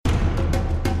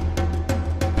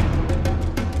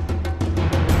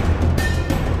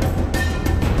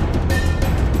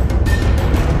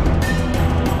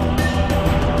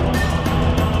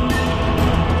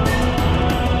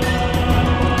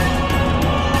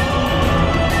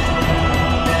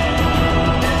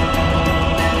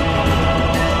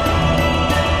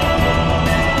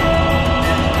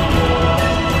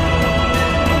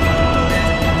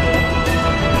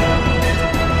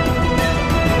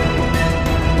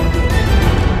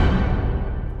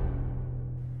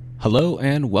Hello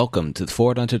and welcome to the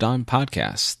Forward Unto Dawn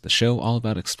podcast, the show all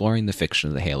about exploring the fiction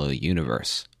of the Halo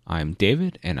universe. I'm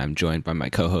David, and I'm joined by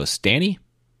my co-host Danny.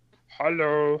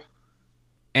 Hello.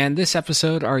 And this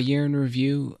episode, our year in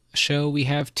review show, we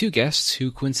have two guests who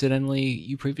coincidentally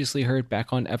you previously heard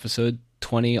back on episode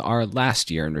 20, our last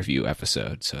year in review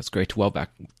episode. So it's great to welcome back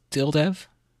Dildev.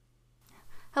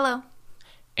 Hello.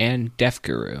 And Def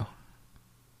Guru.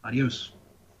 Adios.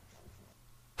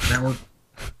 That work?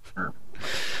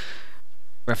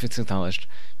 Reference acknowledged.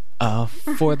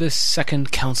 For this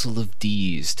second Council of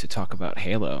D's to talk about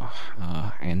Halo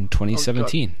in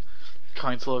 2017.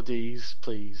 Council of D's,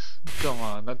 please. Come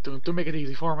on, don't make it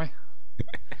easy for me.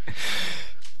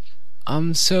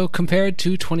 So compared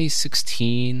to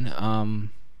 2016,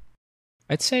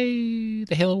 I'd say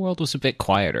the Halo world was a bit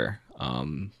quieter.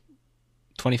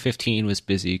 2015 was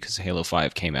busy because Halo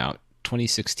 5 came out.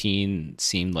 2016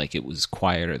 seemed like it was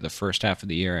quieter the first half of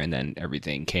the year, and then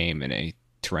everything came in a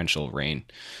torrential rain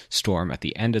storm at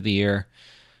the end of the year.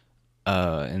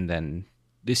 And then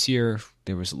this year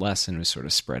there was less and it was sort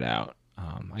of spread out.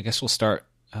 I guess we'll start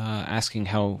asking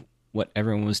what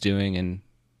everyone was doing in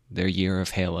their year of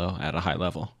Halo at a high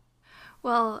level.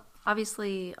 Well,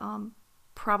 obviously,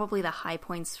 probably the high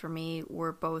points for me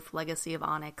were both Legacy of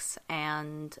Onyx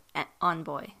and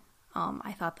Envoy.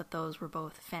 I thought that those were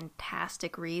both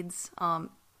fantastic reads,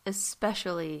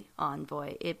 especially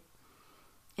Envoy. It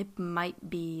might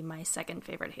be my second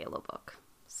favorite Halo book.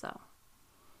 So,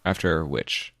 after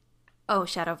which? Oh,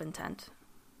 Shadow of Intent.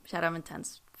 Shadow of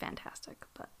Intent's fantastic,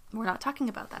 but we're not talking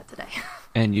about that today.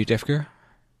 And you, Defger?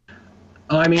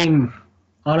 I mean,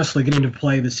 honestly, getting to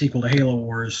play the sequel to Halo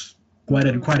Wars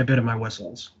wetted quite a bit of my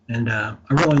whistles, and I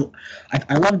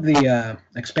loved the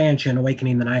expansion,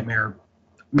 Awakening the Nightmare,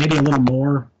 maybe a little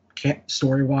more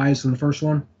story-wise than the first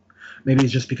one. Maybe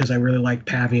it's just because I really liked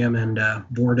Pavium and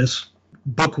Vortis.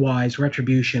 Book-wise,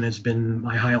 Retribution has been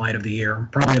my highlight of the year,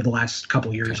 probably of the last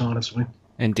couple years, honestly.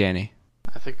 And Danny?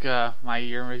 I think my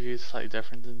year in review is slightly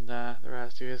different than the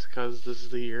rest of you, because this is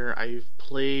the year I've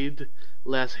played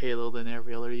less Halo than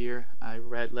every other year. I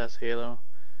read less Halo,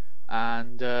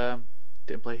 and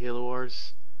didn't play Halo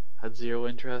Wars. Had zero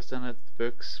interest in it. The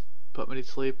books put me to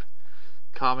sleep.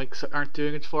 Comics aren't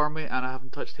doing it for me, and I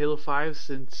haven't touched Halo 5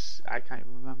 since I can't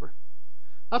even remember.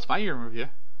 That's my year in review.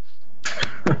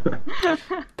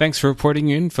 Thanks for reporting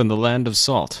in from the land of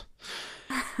salt.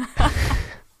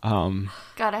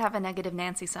 Gotta have a negative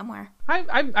Nancy somewhere.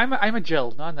 I'm a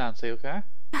Jill, not Nancy. Okay.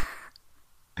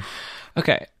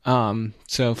 Okay.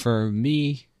 So for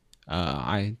me,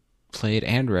 I played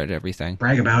and read everything.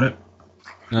 Brag about it.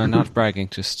 No, not bragging.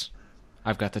 Just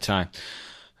I've got the time.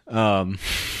 But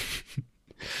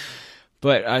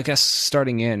I guess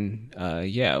starting in,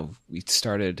 we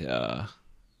started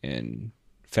in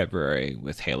February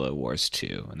with Halo Wars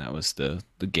 2, and that was the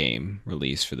game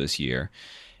release for this year.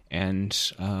 And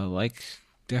like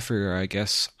Deffer, I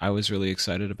guess I was really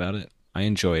excited about it. I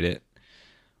enjoyed it.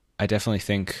 I definitely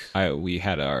think we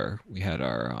had our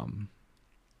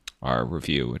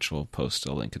review, which we'll post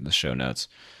a link in the show notes.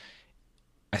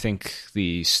 I think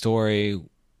the story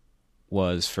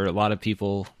was, for a lot of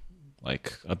people,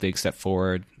 like a big step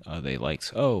forward. They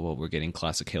liked, we're getting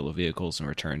classic Halo vehicles and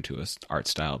return to an art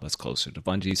style that's closer to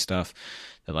Bungie's stuff.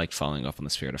 They liked following up on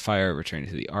the Spirit of Fire, returning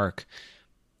to the Ark.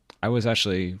 I was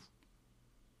actually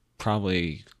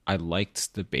I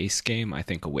liked the base game. I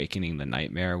think Awakening the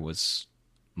Nightmare was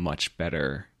much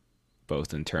better,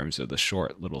 both in terms of the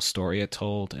short little story it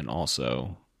told and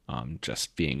also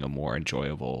just being a more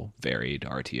enjoyable, varied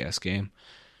RTS game.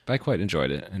 But I quite enjoyed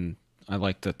it, and I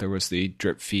liked that there was the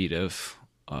drip feed of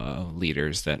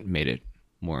leaders that made it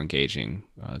more engaging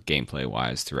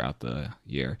gameplay-wise throughout the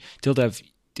year. Dildev,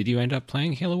 did you end up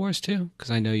playing Halo Wars 2?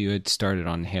 Because I know you had started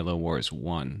on Halo Wars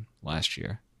 1 last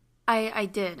year. I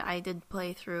did. I did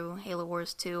play through Halo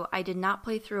Wars 2. I did not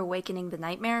play through Awakening the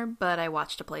Nightmare, but I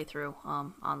watched a playthrough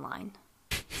online.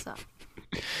 So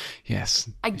yes.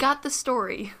 I got the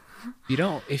story.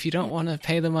 If you don't want to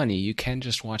pay the money, you can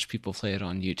just watch people play it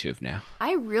on YouTube now.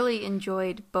 I really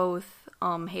enjoyed both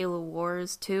Halo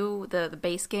Wars 2, the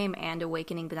base game, and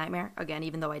Awakening the Nightmare. Again,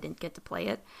 even though I didn't get to play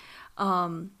it.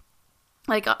 The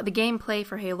gameplay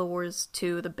for Halo Wars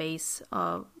 2, the base,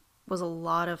 was a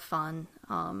lot of fun.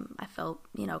 I felt,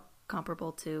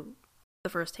 comparable to the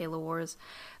first Halo Wars.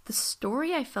 The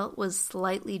story I felt was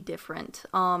slightly different.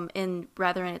 In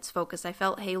its focus, I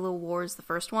felt Halo Wars, the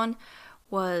first one,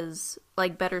 was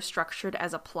better structured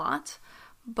as a plot,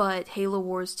 but Halo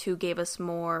Wars 2 gave us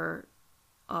more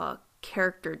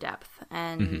character depth,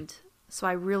 and so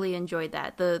I really enjoyed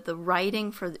that. The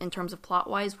writing in terms of plot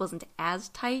wise wasn't as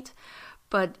tight,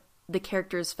 but the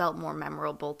characters felt more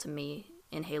memorable to me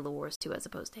in Halo Wars 2 as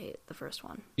opposed to the first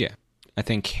one. Yeah. I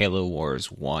think Halo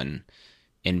Wars 1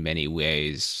 in many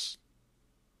ways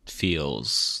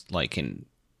feels like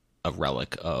a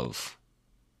relic of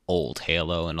old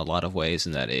Halo in a lot of ways,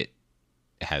 in that it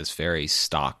has very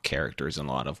stock characters in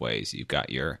a lot of ways. You've got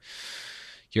your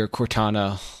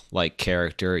Cortana-like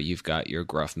character, you've got your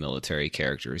gruff military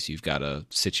characters, you've got a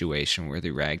situation where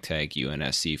the ragtag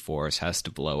UNSC force has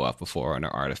to blow up a Forerunner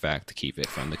artifact to keep it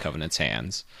from the Covenant's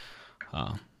hands.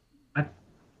 I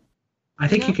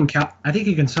think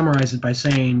you can summarize it by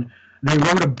saying they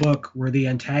wrote a book where the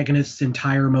antagonist's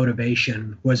entire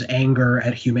motivation was anger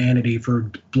at humanity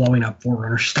for blowing up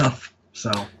Forerunner stuff. So,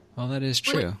 well, that is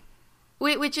true.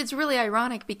 Which is really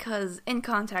ironic because in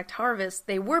Contact Harvest,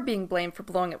 they were being blamed for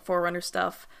blowing up Forerunner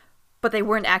stuff, but they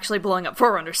weren't actually blowing up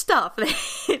Forerunner stuff.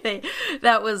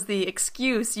 That was the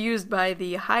excuse used by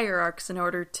the hierarchs in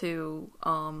order to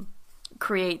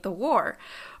create the war.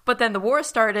 But then the war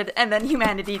started, and then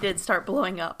humanity did start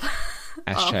blowing up.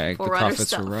 Hashtag the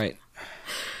prophets were right.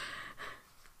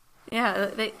 Yeah,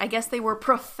 I guess they were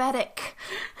prophetic.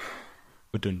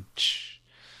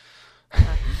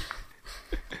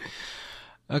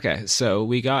 Okay, so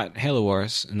we got Halo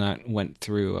Wars, and that went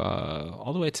through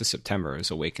all the way to September as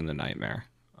Awaken the Nightmare.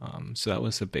 So that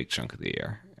was a big chunk of the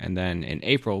year. And then in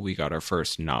April, we got our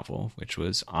first novel, which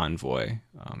was Envoy,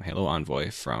 Halo Envoy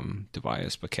from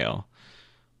Tobias Buckale.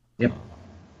 Yep.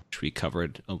 Which we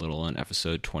covered a little in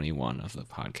episode 21 of the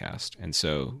podcast. And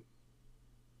so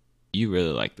you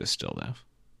really like this still, Dev.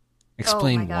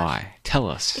 Explain why. Tell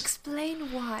us.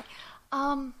 Explain why.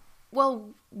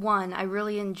 Well, one, I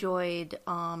really enjoyed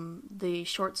the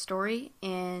short story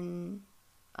in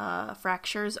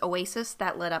Fracture's Oasis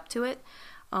that led up to it.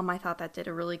 I thought that did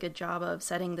a really good job of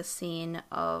setting the scene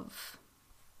of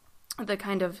the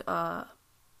kind of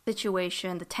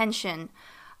situation, the tension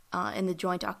in the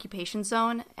joint occupation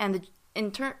zone. And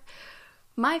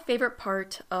my favorite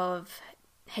part of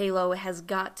Halo has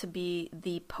got to be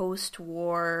the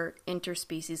post-war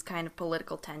interspecies kind of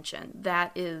political tension.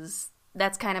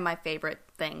 That's kind of my favorite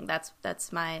thing. That's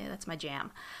my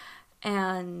jam.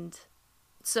 And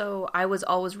so I was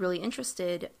always really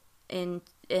interested in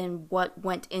what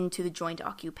went into the joint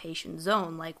occupation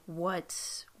zone. Like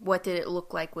what did it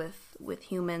look like with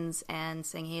humans and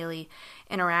Sangheili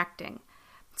interacting?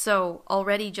 So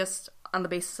already just on the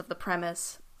basis of the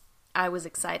premise, I was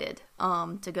excited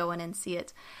to go in and see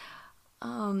it,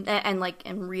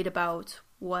 and read about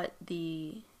what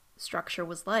the structure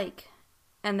was like.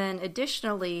 And then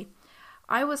additionally,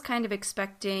 I was kind of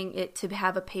expecting it to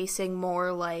have a pacing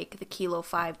more like the Kilo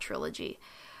 5 trilogy.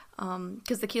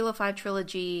 Because the Kilo 5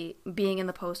 trilogy, being in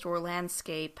the post-war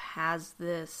landscape, has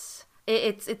this...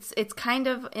 It's kind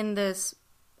of in this...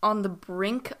 on the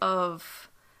brink of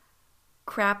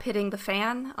crap hitting the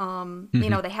fan. You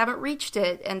know, they haven't reached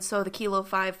it, and so the Kilo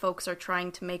 5 folks are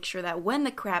trying to make sure that when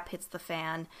the crap hits the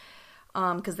fan,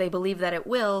 because they believe that it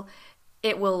will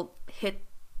hit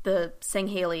the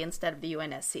Sangheili instead of the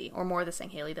UNSC, or more the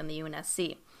Sangheili than the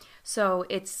UNSC. So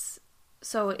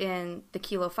in the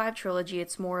Kilo 5 trilogy,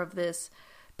 it's more of this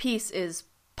peace is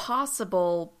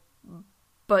possible,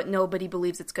 but nobody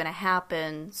believes it's going to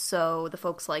happen. So the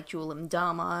folks like Jul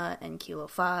 'Mdama and Kilo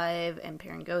 5 and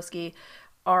Perengoski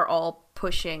are all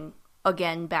pushing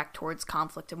again back towards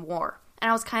conflict and war.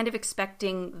 And I was kind of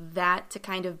expecting that to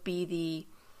kind of be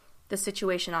the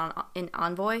situation in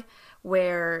Envoy,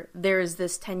 where there's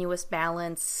this tenuous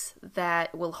balance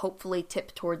that will hopefully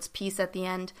tip towards peace at the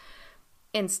end.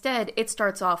 Instead, it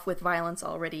starts off with violence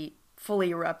already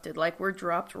fully erupted, like we're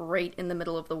dropped right in the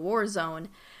middle of the war zone,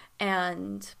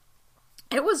 and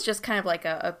it was just kind of like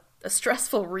a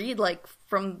stressful read, like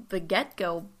from the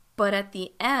get-go. But at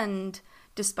the end,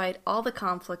 despite all the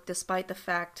conflict, despite the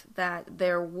fact that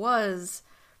there was,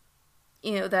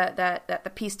 you know, that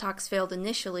the peace talks failed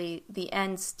initially, the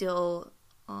end still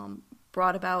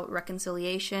brought about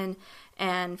reconciliation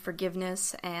and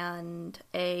forgiveness and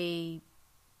an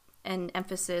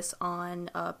emphasis on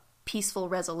a peaceful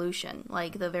resolution.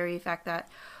 Like the very fact that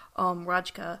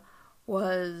Rajka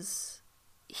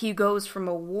he goes from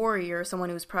a warrior, someone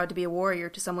who's proud to be a warrior,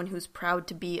 to someone who's proud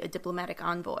to be a diplomatic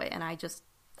envoy, and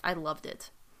I loved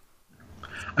it.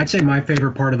 I'd say my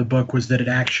favorite part of the book was that it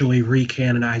actually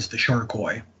recanonized the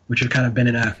Sharkoi, which had kind of been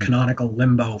in a canonical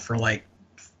limbo for like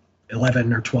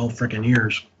 11 or 12 freaking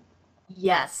years.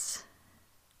 Yes.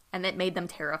 And it made them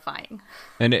terrifying.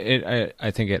 And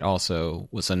I think it also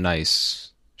was a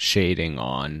nice shading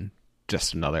on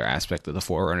just another aspect of the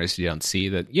Forerunners you don't see,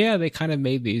 that, yeah, they kind of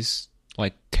made these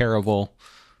like terrible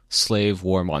slave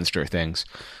war monster things.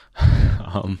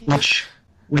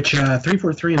 which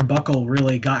 343 and Buckle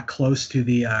really got close to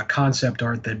the concept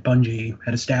art that Bungie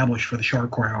had established for the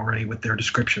Sharkcore already with their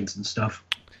descriptions and stuff.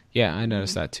 Yeah, I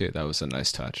noticed that too. That was a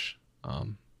nice touch.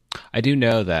 I do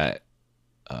know that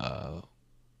a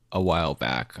while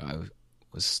back I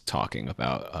was talking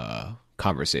about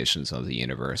conversations of the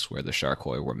universe where the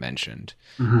Sharkoi were mentioned,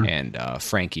 and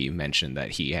Frankie mentioned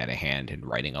that he had a hand in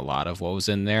writing a lot of what was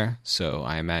in there. So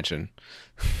I imagine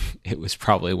it was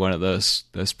probably one of those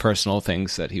personal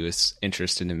things that he was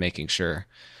interested in making sure.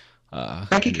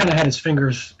 Frankie kind of had his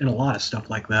fingers in a lot of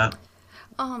stuff like that.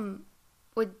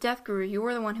 With Death Guru, you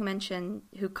were the one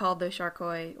who called the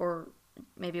Sharkoi, or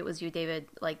maybe it was you, David,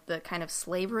 like the kind of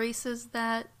slave races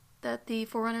that the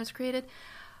Forerunners created.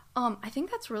 I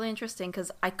think that's really interesting because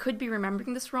I could be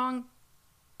remembering this wrong,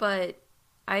 but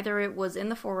either it was in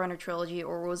the Forerunner trilogy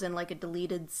or was in like a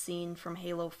deleted scene from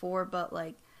Halo 4, but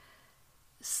like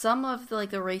some of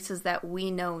the races that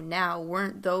we know now,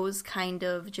 weren't those kind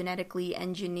of genetically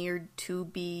engineered to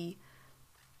be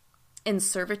in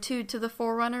servitude to the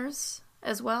Forerunners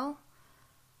as well?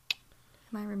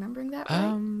 Am I remembering that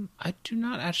right? I do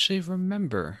not actually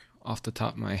remember off the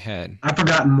top of my head. I've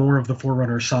forgotten more of the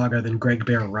Forerunner saga than Greg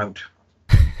Bear wrote.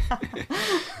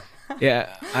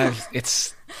 Yeah,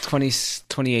 it's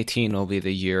 2018 will be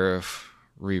the year of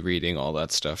rereading all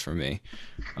that stuff for me.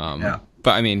 Yeah.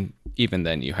 But I mean, even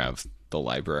then you have the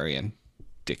librarian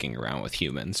dicking around with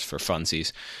humans for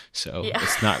funsies, so Yeah.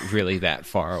 it's not really that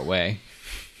far away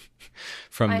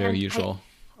from their usual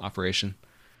operation.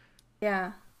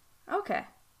 Yeah. Okay.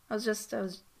 That was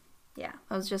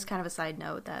just kind of a side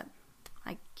note that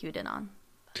I cued in on.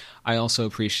 I also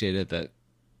appreciated that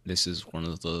this is one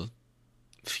of the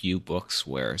few books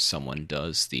where someone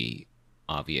does the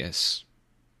obvious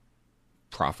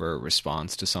proper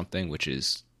response to something, which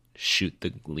is shoot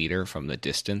the leader from the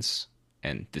distance.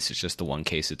 And this is just the one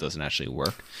case it doesn't actually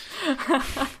work.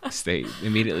 So they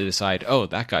immediately decide, oh,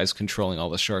 that guy's controlling all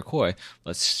the Sharkoi.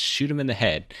 Let's shoot him in the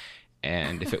head.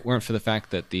 And if it weren't for the fact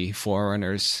that the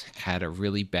Forerunners had a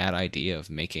really bad idea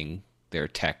of making their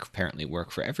tech apparently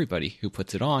work for everybody who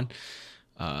puts it on,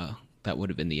 that would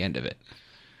have been the end of it.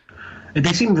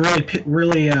 They seemed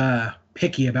really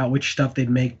picky about which stuff they'd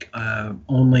make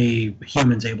only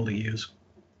humans able to use.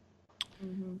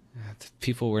 Mm-hmm.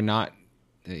 People were not...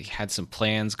 They had some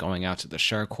plans going out to the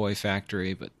Sharkoi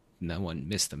factory, but no one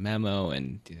missed the memo,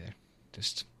 and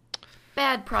just...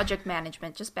 Bad project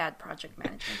management, just bad project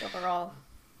management overall.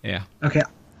 Yeah. Okay,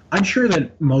 I'm sure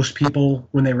that most people,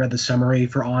 when they read the summary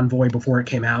for Envoy before it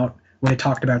came out, when it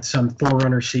talked about some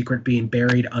Forerunner secret being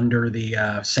buried under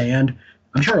the sand,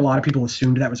 I'm sure a lot of people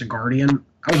assumed that was a Guardian.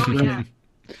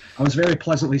 I was very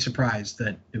pleasantly surprised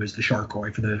that it was the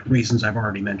Sharkoi for the reasons I've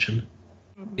already mentioned.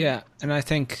 Yeah, and I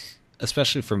think,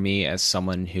 especially for me as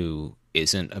someone who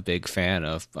isn't a big fan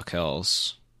of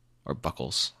Buckles,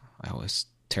 I always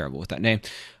terrible with that name,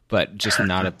 but just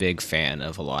not a big fan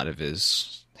of a lot of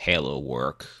his Halo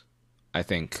work, I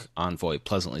think Envoy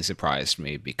pleasantly surprised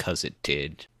me because it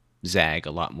did zag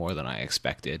a lot more than I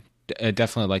expected. I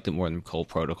definitely liked it more than Cold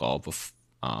Protocol,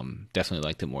 definitely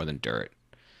liked it more than Dirt.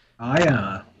 I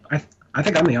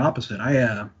think I'm the opposite.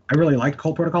 I really liked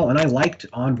Cold Protocol, and I liked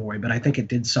Envoy, but I think it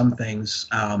did some things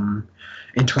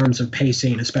in terms of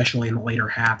pacing, especially in the later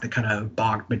half, that kind of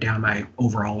bogged down my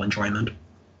overall enjoyment.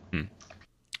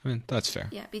 I mean, that's fair.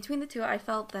 Yeah, between the two, I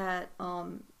felt that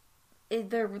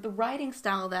the writing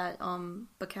style that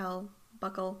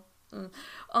Buckle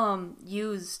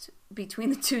used between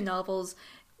the two novels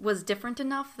was different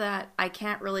enough that I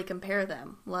can't really compare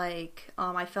them. Like,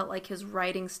 I felt like his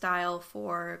writing style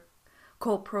for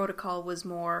Cold Protocol was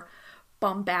more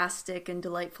bombastic and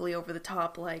delightfully over the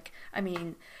top. Like, I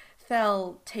mean,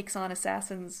 Fel takes on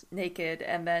assassins naked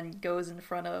and then goes in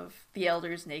front of the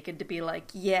elders naked to be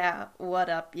like, yeah, what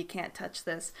up, you can't touch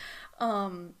this.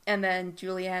 And then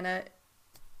Juliana...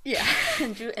 Yeah,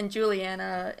 and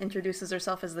Juliana introduces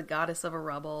herself as the goddess of the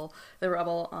rebel.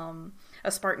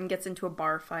 A Spartan gets into a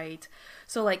bar fight.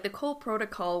 So, like, the Cold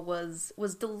Protocol was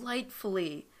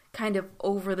delightfully kind of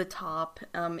over the top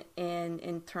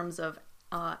in terms of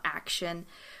action,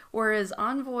 whereas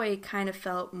Envoy kind of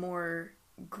felt more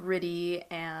gritty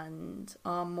and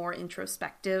more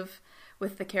introspective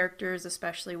with the characters,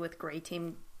 especially with Grey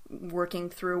Team working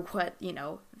through what,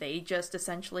 they just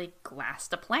essentially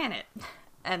glassed a planet.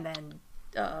 And then,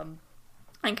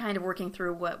 and kind of working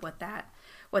through what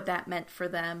that meant for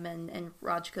them, and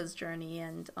Rajka's journey,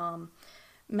 and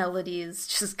Melody's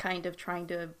just kind of trying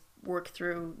to work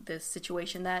through this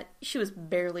situation that she was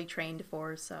barely trained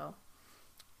for. So,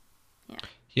 yeah.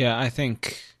 Yeah, I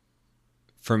think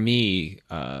for me,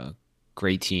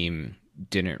 Grey Team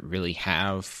didn't really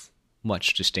have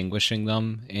much distinguishing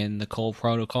them in the Cole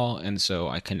Protocol, and so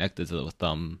I connected with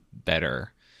them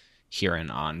better here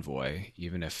in Envoy,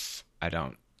 even if I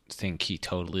don't think he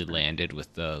totally landed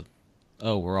with the,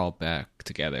 oh, we're all back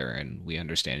together and we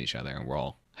understand each other and we're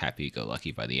all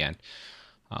happy-go-lucky by the end.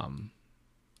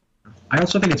 I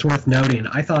also think it's worth noting,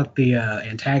 I thought the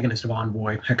antagonist of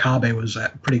Envoy, Hakabe, was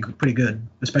pretty good,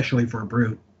 especially for a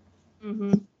brute.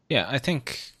 Mm-hmm. Yeah, I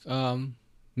think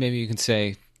maybe you can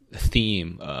say the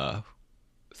theme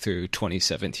through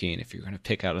 2017, if you're going to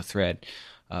pick out a thread,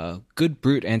 good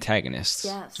brute antagonists.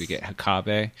 Yes. So we get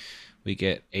Hakabe, we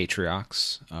get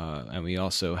Atriox, and we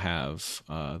also have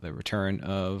the return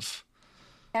of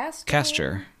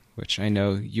Castor, which I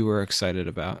know you were excited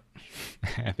about,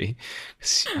 Abby.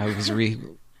 I was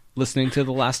listening to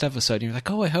the last episode, and you're like,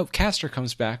 oh, I hope Castor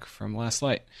comes back from Last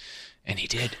Light. And he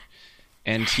did.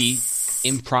 And he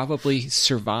improbably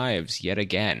survives yet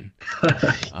again.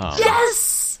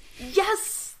 Yes!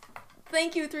 Yes!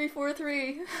 Thank you,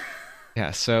 343.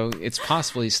 Yeah, so it's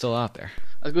possible he's still out there.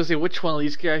 I was going to say, which one of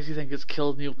these guys do you think is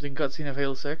killed in the opening cutscene of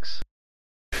Halo 6?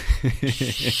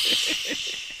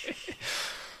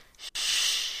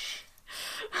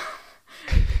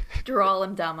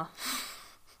 Dural Dama.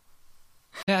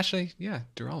 Actually, yeah,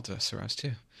 Duralda survives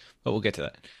too. But we'll get to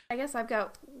that. I guess I've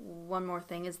got one more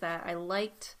thing, is that I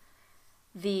liked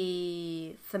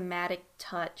the thematic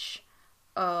touch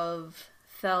of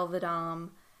Thelvidom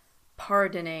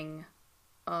pardoning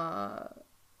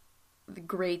the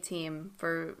Grey Team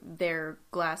for their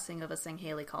glassing of a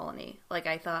Sangheili colony. Like,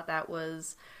 I thought that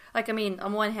was... Like, I mean,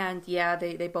 on one hand, yeah,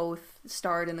 they both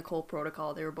starred in the Cole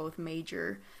Protocol. They were both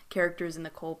major characters in the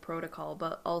Cole Protocol,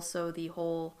 but also the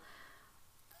whole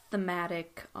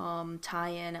thematic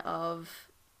tie-in of,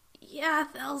 yeah,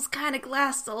 Thel's kind of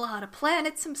glassed a lot of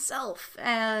planets himself,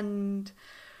 and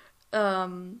he's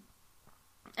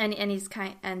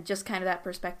just kind of that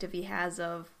perspective he has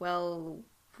of, well,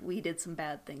 we did some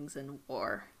bad things in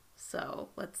war, so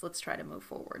let's try to move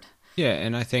forward. Yeah,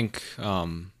 and I think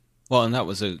well, and that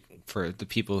was for the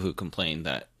people who complained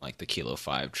that, like, the Kilo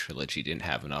 5 trilogy didn't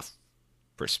have enough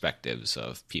perspectives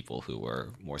of people who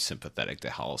were more sympathetic to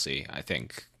Halsey. I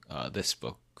think this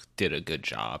book did a good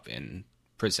job in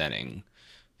presenting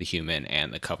the human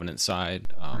and the Covenant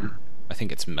side. I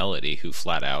think it's Melody who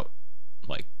flat out,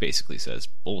 like, basically says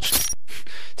bullshit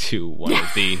to one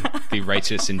of the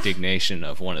righteous indignation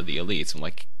of one of the elites. I'm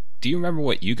like, do you remember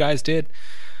what you guys did?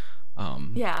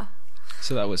 Yeah.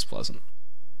 So that was pleasant.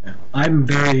 I'm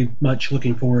very much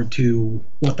looking forward to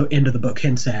what the end of the book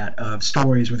hints at, of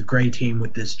stories with Grey Team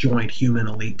with this joint human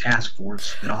elite task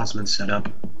force that Osmond set up.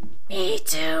 Me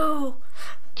too!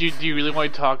 Do you really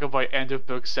want to talk about end of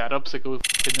book setups that go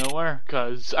nowhere?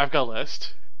 Because I've got a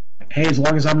list. Hey, as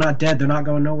long as I'm not dead, they're not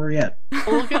going nowhere yet.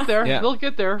 Well, they'll get there. Yeah. They'll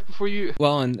get there before you...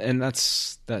 Well, and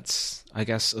that's I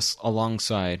guess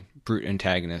alongside brute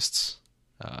antagonists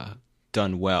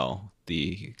done well.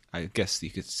 I guess you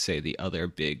could say the other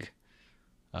big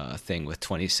thing with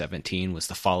 2017 was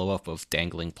the follow-up of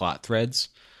dangling plot threads,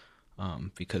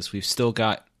 because we've still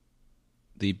got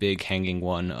the big hanging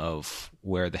one of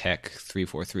where the heck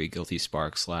 343 Guilty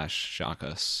Spark /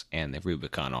 Shakas and the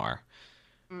Rubicon are.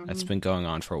 Mm-hmm. That's been going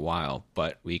on for a while,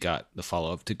 but we got the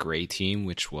follow-up to Grey Team,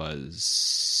 which was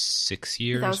 6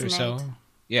 years or so.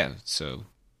 Yeah, so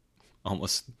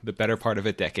almost the better part of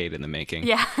a decade in the making.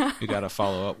 Yeah. We got a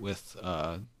follow-up with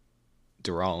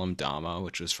Duralim Dama,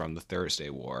 which was from the Thursday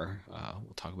War.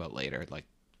 We'll talk about later. Like,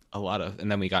 a lot of...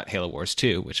 And then we got Halo Wars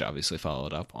 2, which obviously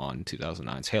followed up on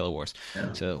 2009's Halo Wars.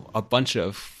 Yeah. So a bunch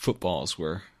of footballs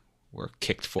were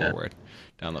kicked forward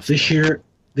down the field.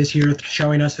 This year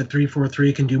showing us that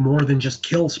 343 can do more than just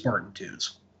kill Spartan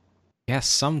 2s. Yes,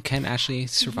 some can actually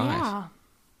survive.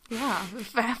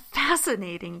 Yeah.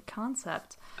 Fascinating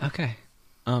concept. Okay.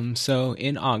 So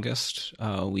in August,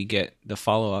 we get the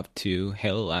follow-up to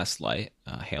Halo Last Light,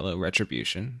 Halo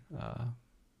Retribution,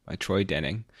 by Troy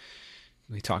Denning.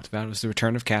 We talked about it was the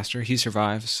return of Castor. He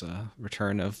survives,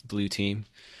 return of Blue Team.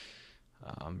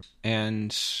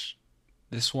 And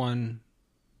this one,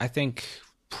 I think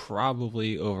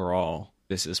probably overall,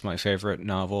 this is my favorite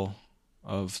novel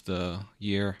of the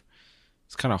year.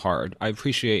 It's kind of hard. I'd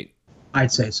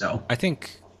say so. I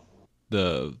think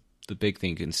the big thing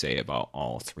you can say about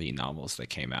all three novels that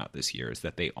came out this year is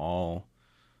that they all,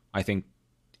 I think,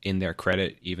 in their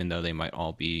credit, even though they might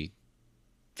all be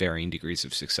varying degrees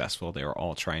of successful, they were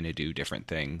all trying to do different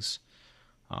things.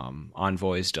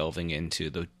 Envoy's delving into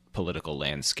the political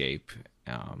landscape,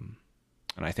 and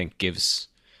I think gives...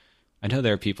 I know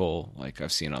there are people, like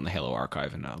I've seen on the Halo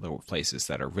Archive and other places,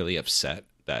 that are really upset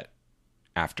that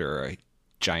after a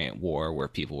giant war where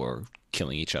people were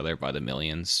killing each other by the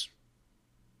millions,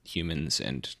 humans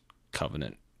and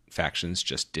Covenant factions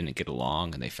just didn't get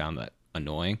along, and they found that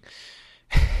annoying.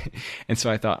 And so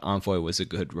I thought Envoy was a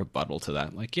good rebuttal to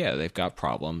that. Like, yeah, they've got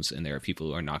problems, and there are people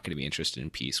who are not going to be interested in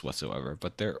peace whatsoever,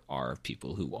 but there are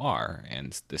people who are,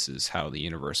 and this is how the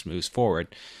universe moves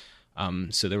forward.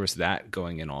 So there was that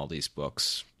going in all these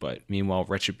books. But meanwhile,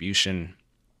 Retribution,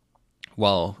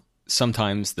 while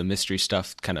sometimes the mystery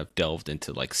stuff kind of delved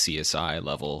into like CSI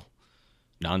level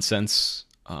nonsense,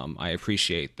 I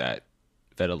appreciate that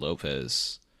Veta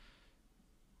Lopez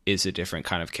is a different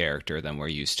kind of character than we're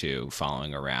used to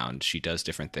following around. She does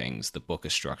different things. The book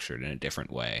is structured in a different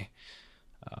way.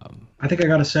 I think I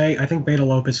gotta say, I think Beta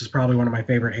Lopez is probably one of my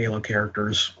favorite Halo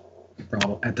characters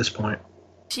at this point.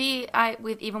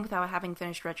 Even without having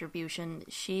finished Retribution,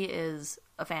 she is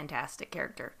a fantastic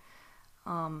character.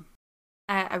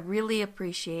 I really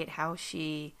appreciate how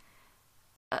she,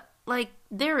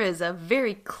 there is a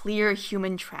very clear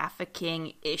human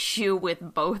trafficking issue with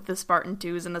both the Spartan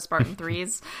 2s and the Spartan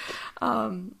 3s.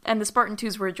 And the Spartan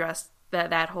 2s were addressed,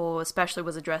 that whole especially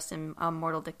was addressed in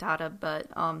Mortal Dictata, but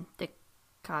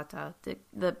Dictata,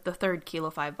 the third Kilo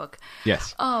 5 book.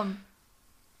 Yes. But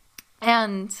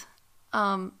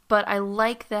I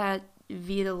like that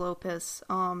Vita Lopez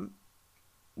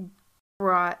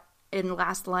brought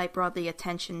the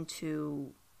attention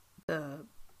to the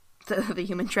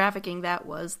human trafficking that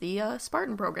was the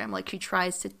Spartan program. Like,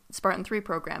 Spartan 3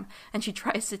 program, and she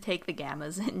tries to take the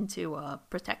Gammas into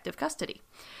protective custody.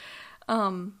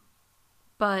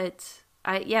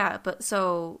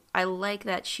 So I like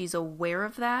that she's aware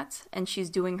of that, and she's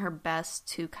doing her best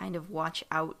to kind of watch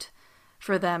out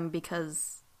for them,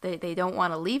 because they don't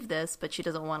want to leave this, but she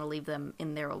doesn't want to leave them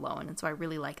in there alone. And so I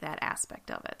really like that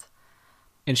aspect of it.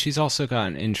 And she's also got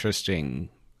an interesting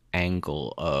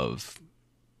angle of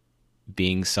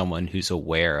being someone who's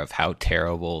aware of how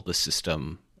terrible the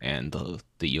system and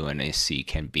the UNSC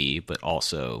can be, but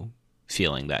also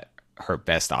feeling that her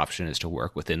best option is to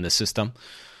work within the system.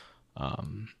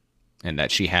 And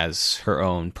that she has her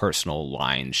own personal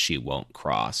lines she won't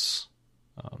cross.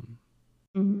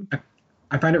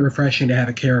 I find it refreshing to have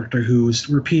a character who's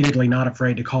repeatedly not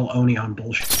afraid to call Oni on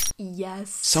bullshit. Yes.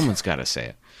 Someone's got to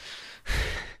say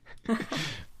it.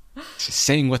 She's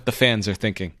saying what the fans are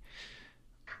thinking.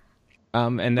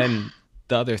 And then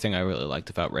the other thing I really liked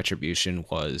about Retribution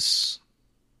was,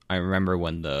 I remember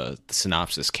when the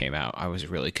synopsis came out, I was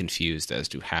really confused as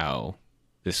to how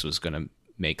this was going to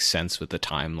make sense with the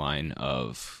timeline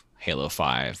of Halo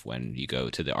 5 when you go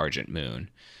to the Argent Moon,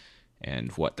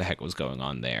 and what the heck was going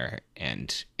on there.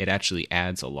 And it actually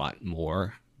adds a lot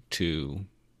more to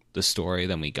the story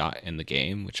than we got in the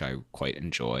game, which I quite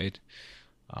enjoyed,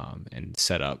 and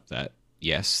set up that,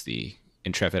 yes, the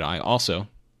Intrepid Eye, also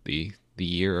the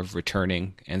year of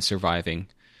returning and surviving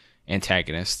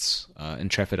antagonists.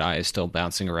 Intrepid Eye is still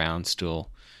bouncing around,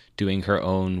 still doing her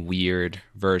own weird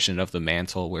version of the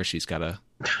mantle, where she's gotta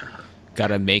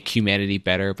make humanity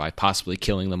better by possibly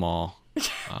killing them all.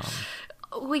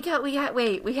 We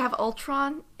have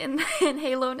Ultron in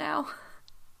Halo now.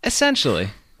 Essentially,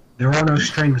 there are no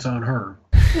strings on her.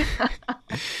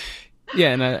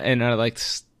 Yeah, and I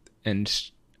liked, and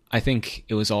I think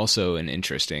it was also an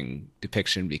interesting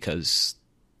depiction, because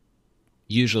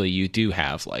usually you do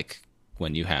have, like,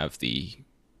 when you have the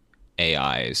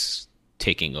AIs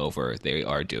taking over, they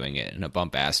are doing it in a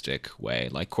bombastic way,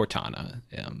 like Cortana.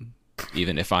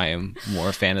 Even if I am more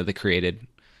a fan of the created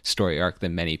story arc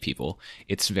than many people,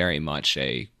 it's very much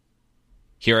a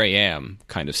here I am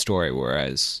kind of story,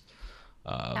 whereas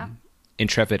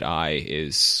Intrepid Eye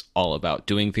is all about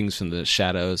doing things from the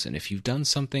shadows, and if you've done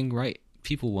something right,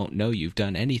 people won't know you've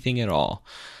done anything at all,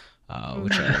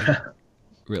 which I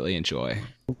really enjoy.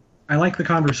 I like the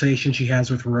conversation she has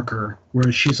with Rooker,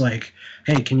 where she's like,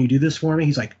 hey, can you do this for me?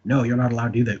 He's like, no, you're not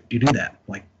allowed to do that. You do that.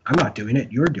 Like, I'm not doing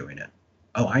it, you're doing it.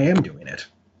 Oh, I am doing it.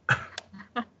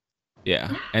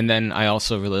 Yeah, and then I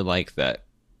also really like that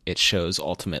it shows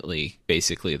ultimately,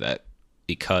 basically, that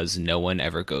because no one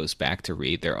ever goes back to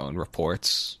read their own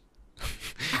reports,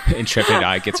 Intrepid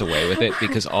Eye gets away with it,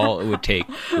 because all it would take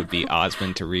would be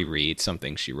Osmond to reread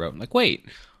something she wrote. I'm like, wait,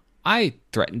 I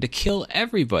threatened to kill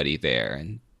everybody there,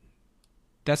 and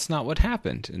that's not what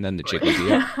happened. And then the jig would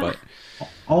be up. But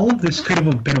all of this could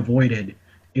have been avoided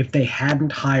if they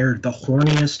hadn't hired the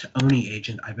horniest Oni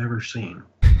agent I've ever seen.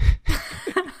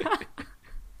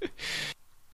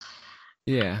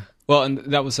 Yeah. Well, and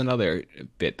that was another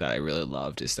bit that I really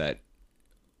loved, is that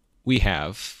we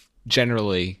have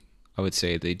generally, I would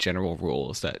say the general rule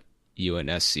is that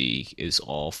UNSC is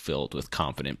all filled with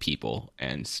competent people,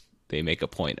 and they make a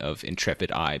point of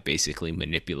Intrepid Eye basically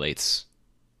manipulates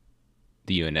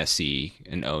the UNSC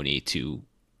and Oni to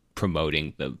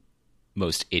promoting the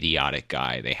most idiotic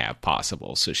guy they have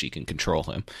possible so she can control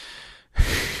him,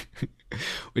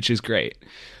 which is great.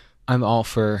 I'm all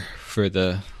for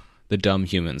the dumb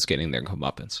humans getting their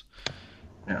comeuppance.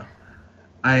 Yeah.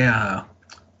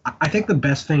 I think the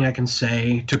best thing I can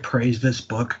say to praise this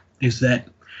book is that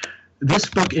this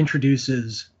book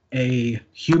introduces a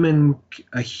human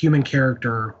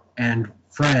character, and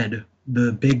Fred,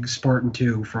 the big Spartan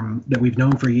 2 that we've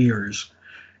known for years,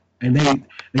 and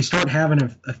they start having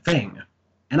a thing.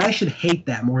 And I should hate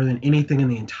that more than anything in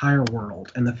the entire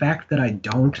world. And the fact that I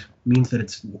don't means that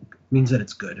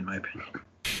it's good, in my opinion.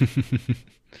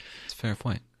 It's a fair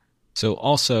point. So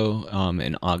also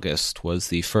in August was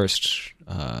the first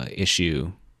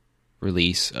issue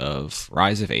release of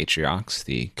Rise of Atriox,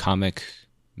 the comic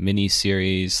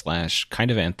mini-series / kind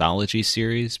of anthology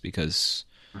series, because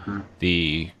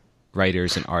the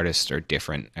writers and artists are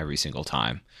different every single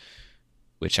time,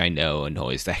 which I know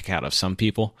annoys the heck out of some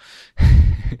people,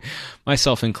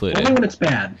 myself included. Only when it's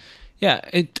bad. Yeah,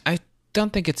 I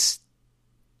don't think it's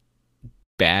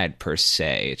bad per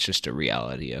se. It's just a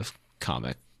reality of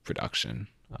comic production.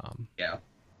 Yeah.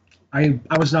 I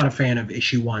was not a fan of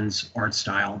issue 1's art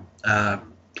style. I've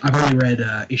only read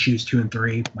issues 2 and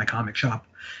 3. My comic shop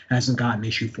hasn't gotten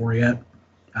issue 4 yet.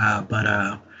 But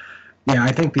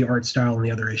I think the art style in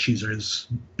the other issues is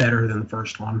better than the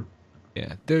first one.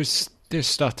 Yeah, there's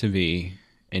stuff to be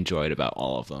enjoyed about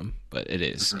all of them, but it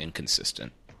is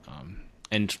inconsistent.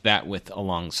 And that with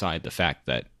alongside the fact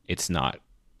that it's not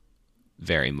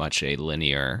very much a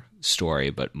linear story,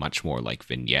 but much more like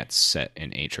vignettes set in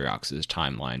Atriox's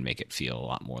timeline make it feel a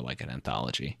lot more like an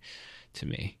anthology to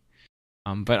me.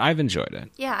 But I've enjoyed it.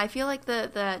 Yeah, I feel like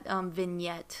that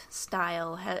vignette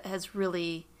style has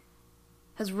really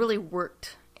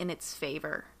worked in its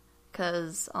favor.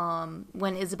 Because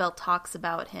when Isabel talks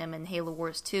about him in Halo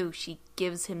Wars 2, she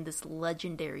gives him this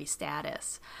legendary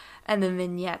status. And the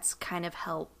vignettes kind of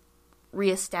help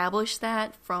reestablish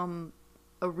that from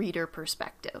a reader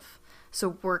perspective.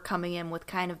 So we're coming in with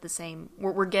kind of the same...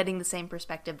 We're getting the same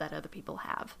perspective that other people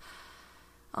have.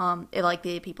 Like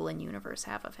the people in Universe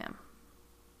have of him.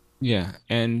 Yeah,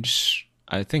 and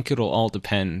I think it'll all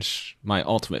depend... My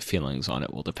ultimate feelings on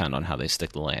it will depend on how they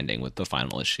stick the landing with the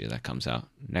final issue that comes out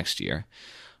next year.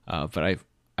 But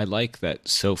I like that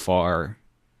so far,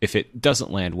 if it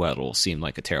doesn't land well, it'll seem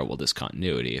like a terrible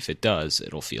discontinuity. If it does,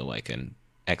 it'll feel like an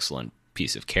excellent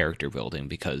piece of character building,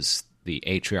 because the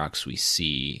Atriox we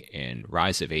see in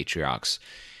Rise of Atriox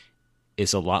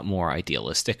is a lot more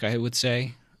idealistic, I would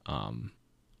say.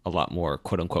 A lot more,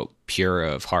 quote-unquote, pure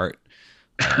of heart.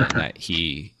 That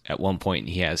he, at one point,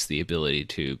 he has the ability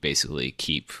to basically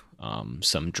keep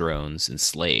some drones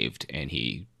enslaved, and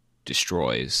he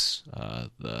destroys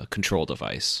the control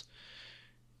device.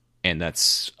 And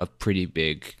that's a pretty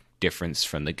big difference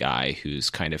from the guy who's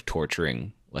kind of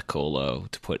torturing Lacolo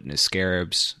to put in his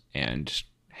scarabs and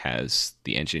has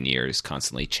the engineers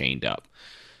constantly chained up.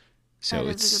 So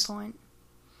that is a good point.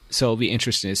 So it'll be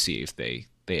interesting to see if they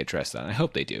address that. And I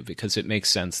hope they do, because it makes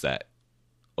sense that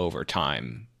over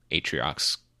time,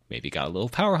 Atriox maybe got a little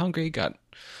power hungry, got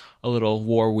a little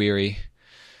war weary.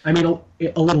 I mean,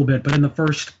 a little bit, but in the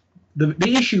first... The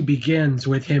issue begins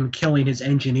with him killing his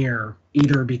engineer,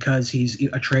 either because he's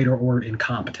a traitor or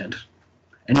incompetent.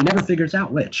 And he never figures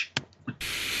out which.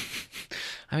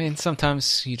 I mean,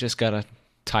 sometimes you just gotta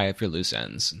tie up your loose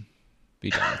ends and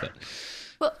be done with it.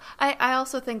 Well, I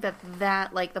also think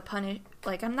that like, the punish...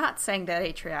 Like, I'm not saying that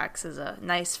Atriox is a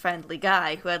nice, friendly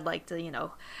guy who I'd like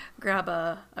to, grab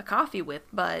a coffee with,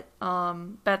 but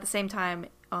at the same time,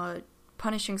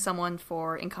 punishing someone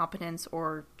for incompetence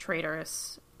or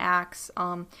traitorous acts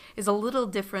is a little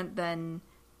different than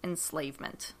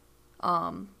enslavement.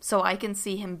 So I can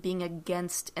see him being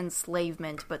against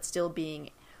enslavement, but still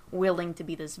being willing to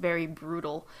be this very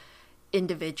brutal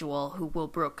individual who will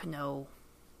brook no...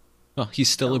 Well, he's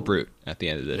still a brute at the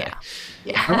end of the day.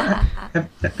 Yeah.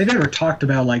 They've never talked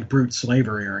about, like, brute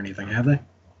slavery or anything, have they?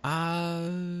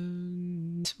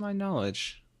 To my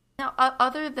knowledge. Now,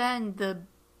 other than the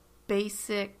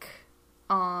basic,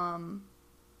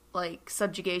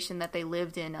 subjugation that they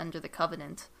lived in under the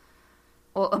Covenant,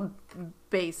 well,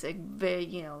 basic,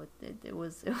 it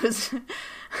was...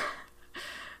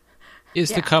 Is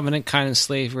the Covenant kind of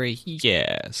slavery?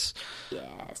 Yes.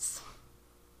 Yes.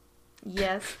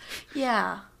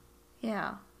 Yeah.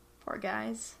 Poor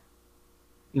guys.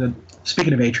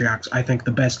 Speaking of Atriox, I think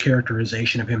the best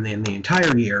characterization of him in the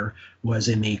entire year was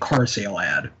in the car sale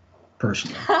ad,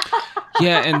 personally.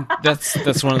 Yeah, and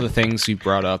that's one of the things we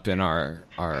brought up in our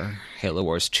Halo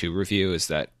Wars 2 review, is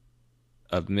that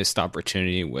a missed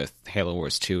opportunity with Halo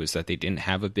Wars 2 is that they didn't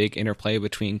have a big interplay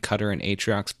between Cutter and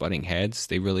Atriox butting heads.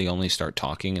 They really only start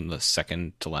talking in the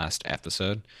second to last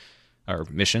episode or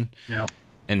mission. Yeah.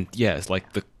 And yeah, it's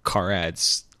like the car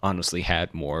ads honestly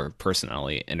had more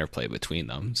personality interplay between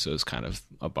them, so it's kind of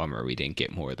a bummer we didn't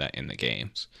get more of that in the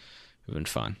games. It would have been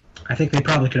fun. I think they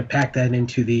probably could have packed that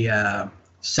into the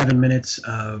 7 minutes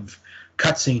of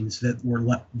cutscenes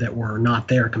that were not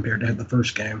there compared to the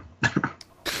first game.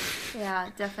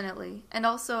 Yeah, definitely. And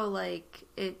also, like,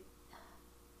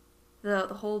 the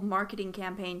whole marketing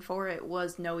campaign for it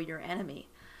was know your enemy.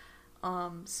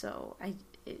 So I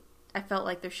felt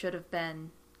like there should have been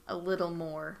a little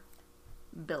more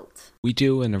built. We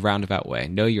do in a roundabout way.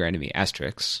 Know your enemy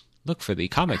asterisks. Look for the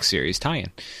comic series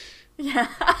tie-in. Yeah.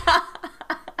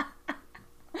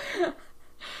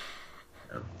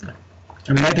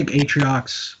 I mean, I think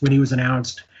Atriox, when he was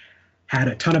announced, had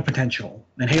a ton of potential.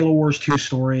 And Halo Wars 2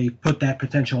 story put that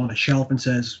potential on a shelf and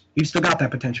says, we've still got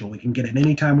that potential. We can get it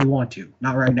anytime we want to.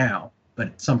 Not right now,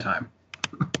 but sometime.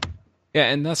 Yeah,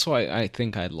 and that's why I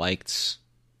think I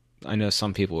know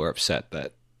some people were upset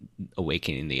that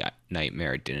Awakening the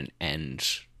Nightmare didn't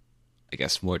end, I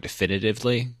guess, more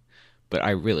definitively. But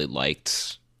I really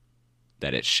liked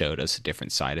that it showed us a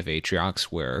different side of Atriox,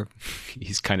 where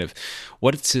he's kind of,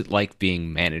 what's it like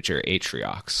being manager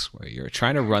Atriox, where you're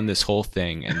trying to run this whole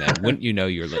thing, and then wouldn't you know,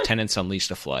 your lieutenants unleashed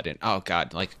a flood, and oh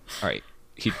god, like, all right,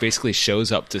 he basically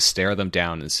shows up to stare them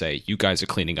down and say, you guys are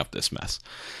cleaning up this mess.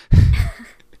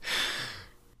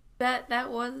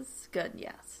 That was good,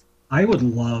 yes. I would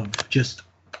love just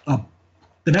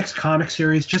the next comic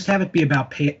series, just have it be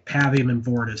about Pavium and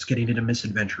Vortis getting into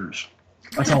misadventures.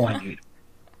 That's all I need.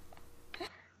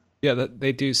 Yeah,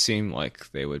 they do seem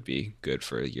like they would be good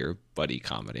for your buddy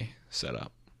comedy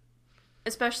setup.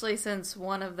 Especially since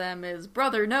one of them is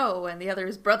Brother No and the other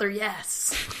is Brother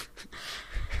Yes.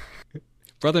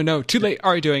 Brother No, too late,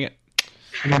 already doing it.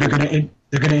 And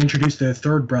they're gonna introduce their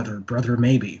third brother, Brother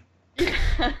Maybe.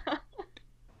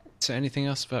 So anything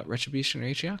else about Retribution or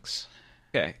Atriox?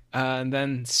 Okay, and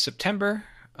then September,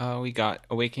 we got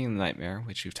Awakening the Nightmare,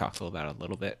 which we've talked about a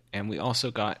little bit, and we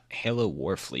also got Halo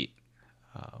Warfleet,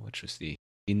 which was the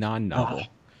non-novel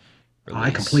release.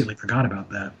 I completely forgot about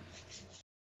that.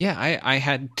 Yeah, I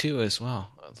had too as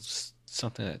well. It's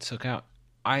something that took out.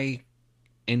 I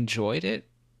enjoyed it,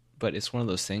 but it's one of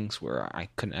those things where I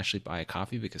couldn't actually buy a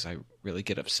copy because I really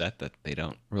get upset that they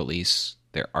don't release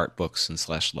their art books and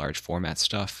 / large format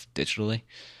stuff digitally.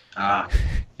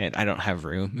 And I don't have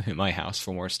room in my house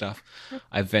for more stuff.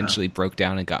 I eventually broke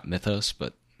down and got Mythos,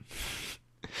 but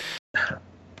that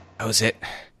was it.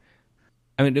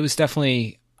 I mean, it was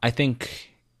definitely, I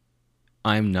think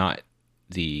I'm not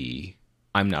the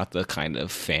kind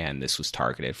of fan this was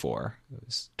targeted for. It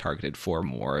was targeted for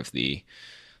more of the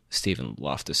Stephen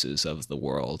Loftuses of the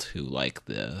world who like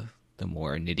the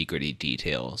more nitty-gritty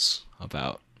details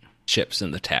about ships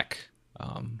and the tech.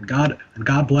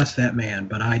 God bless that man,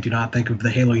 but I do not think of the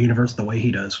Halo universe the way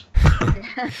he does.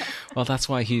 Well, that's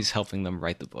why he's helping them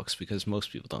write the books, because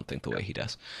most people don't think the way he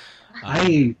does.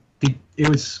 It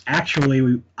was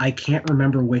actually, I can't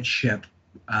remember which ship.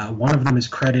 One of them is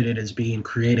credited as being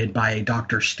created by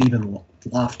Dr. Stephen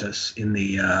Loftus in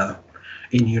the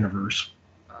in-universe.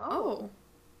 Oh.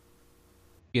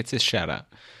 He gets his shout out,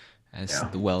 as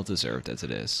well-deserved as it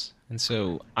is. And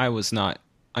so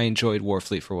I enjoyed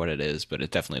Warfleet for what it is, but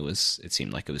it definitely was, it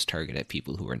seemed like it was targeted at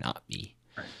people who were not me.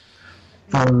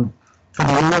 For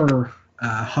the more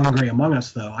hungry among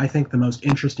us, though, I think the most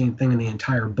interesting thing in the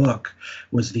entire book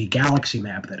was the galaxy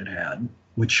map that it had,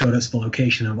 which showed us the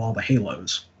location of all the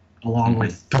Halos, along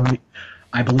with three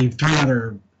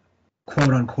other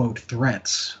quote-unquote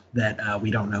threats that we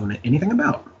don't know anything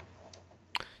about.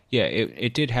 Yeah,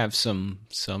 it did have some,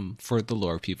 for the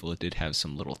lore people, it did have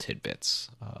some little tidbits.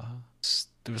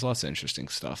 There was lots of interesting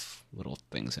stuff, little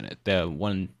things in it. The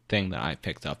one thing that I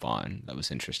picked up on that was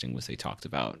interesting was they talked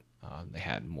about, they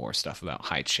had more stuff about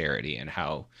High Charity and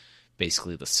how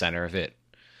basically the center of it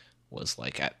was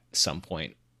like at some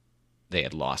point they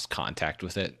had lost contact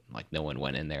with it. Like no one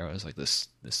went in there. It was like this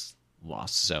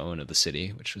lost zone of the city,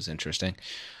 which was interesting.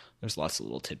 There's lots of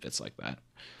little tidbits like that.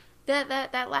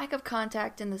 That lack of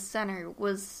contact in the center,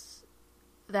 was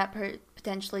that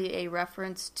potentially a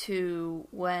reference to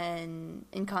when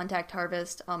in Contact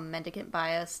Harvest, Mendicant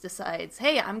Bias decides,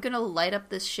 hey, I'm gonna light up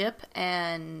this ship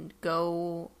and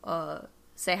go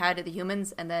say hi to the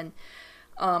humans, and then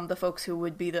the folks who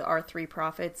would be the R3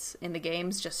 prophets in the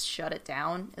games just shut it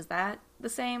down? Is that the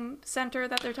same center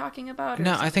that they're talking about?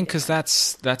 No, I think because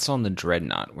that's on the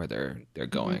Dreadnought where they're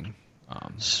going.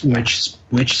 Which,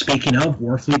 speaking of,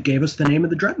 Warfleet gave us the name of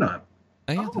the Dreadnought.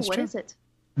 Oh, yeah, that's what true. is it?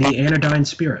 The Anodyne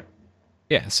Spirit.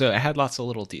 Yeah, so it had lots of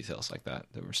little details like that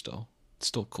that were still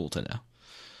cool to know.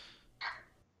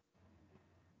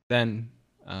 Then,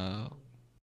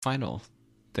 final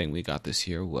thing we got this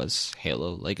year was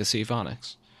Halo Legacy of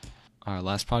Onyx, our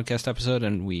last podcast episode,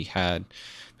 and we had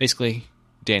basically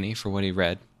Danny for what he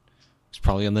read. It's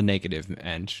probably on the negative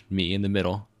end, me in the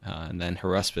middle, and then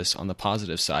Haruspis on the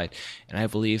positive side. And I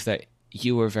believe that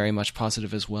you were very much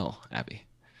positive as well, Abby.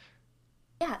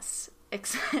 Yes,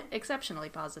 exceptionally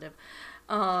positive.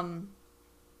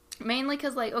 Mainly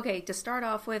because, like, okay, to start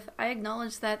off with, I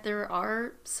acknowledge that there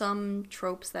are some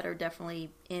tropes that are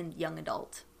definitely in young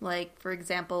adult. Like, for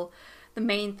example, the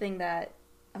main thing that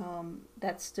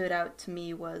that stood out to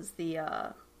me was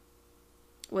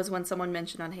was when someone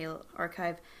mentioned on Halo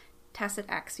Archive, Tacit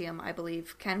Axiom, I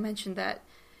believe, kind of mentioned that,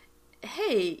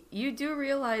 hey, you do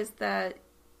realize that,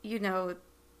 you know,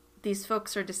 these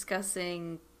folks are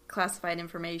discussing classified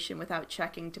information without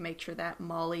checking to make sure that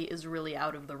Molly is really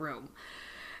out of the room.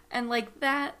 And, like,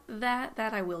 that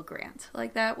I will grant.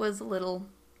 Like, that was a little...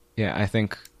 Yeah, I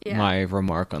think my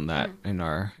remark on that in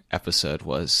our episode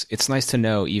was, it's nice to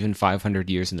know, even 500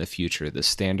 years in the future, the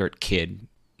standard kid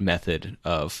method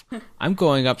of, I'm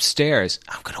going upstairs,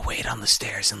 I'm going to wait on the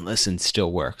stairs and listen,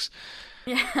 still works.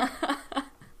 Yeah.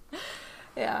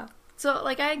 Yeah. So,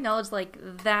 like, I acknowledge, like,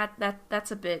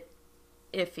 that's a bit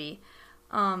iffy.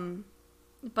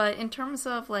 But in terms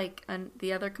of, like,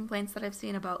 the other complaints that I've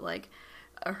seen about, like,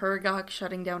 a Hergok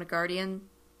shutting down a Guardian,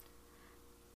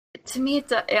 to me,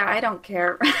 it's I don't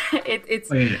care.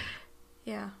 It's Wait.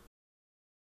 Yeah.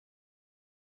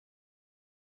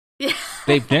 Yeah.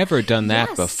 They've never done that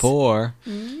Yes. before.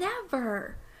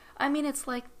 Never. I mean, it's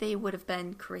like they would have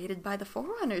been created by the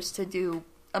Forerunners to do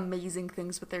amazing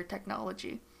things with their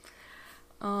technology.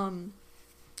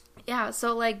 Yeah,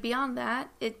 so, like, beyond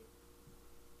that, it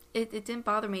didn't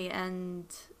bother me,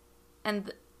 and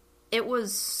it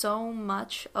was so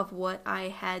much of what I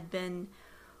had been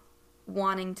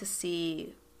wanting to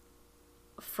see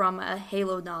from a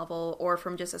Halo novel or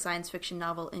from just a science fiction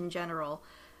novel in general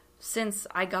since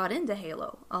I got into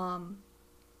Halo.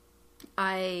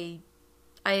 I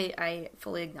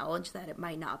fully acknowledge that it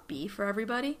might not be for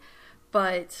everybody,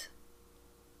 but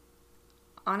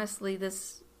honestly,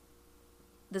 this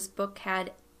book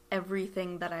had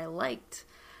everything that I liked,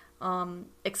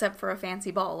 except for a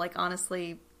fancy ball. Like,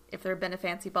 honestly, if there had been a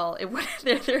fancy ball, it would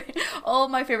all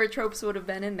of my favorite tropes would have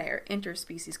been in there.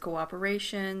 Interspecies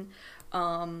cooperation,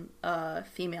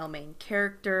 female main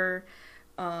character,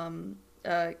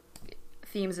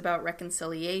 themes about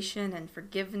reconciliation and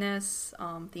forgiveness,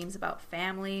 themes about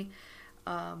family,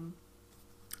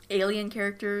 alien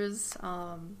characters,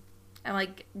 and,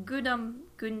 like, Gundam,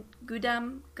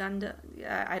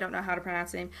 I don't know how to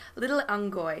pronounce the name. Little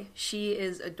Angoy, she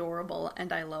is adorable,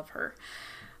 and I love her.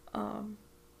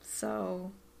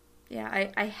 So, yeah,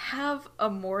 I have a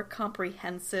more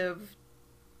comprehensive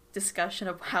discussion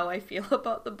of how I feel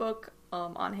about the book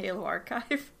on Halo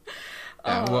Archive.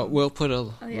 Yeah, we'll put a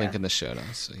link in the show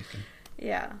notes so you can.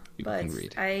 Yeah, but can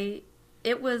read. I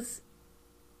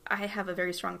have a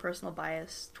very strong personal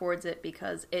bias towards it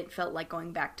because it felt like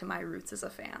going back to my roots as a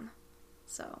fan.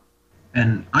 So.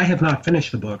 And I have not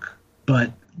finished the book,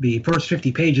 but the first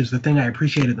 50 pages, the thing I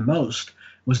appreciated the most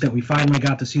was that we finally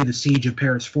got to see the Siege of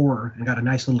Paris 4 and got a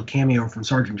nice little cameo from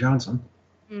Sergeant Johnson.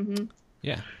 Mm-hmm.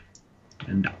 Yeah.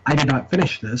 And I did not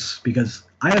finish this because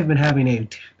I have been having a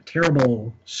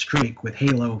terrible streak with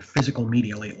Halo physical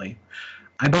media lately.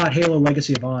 I bought Halo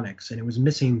Legacy of Onyx, and it was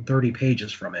missing 30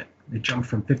 pages from it. It jumped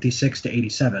from 56 to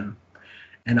 87.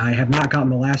 And I have not gotten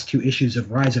the last 2 issues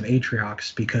of Rise of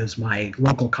Atriox because my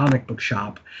local comic book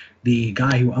shop, the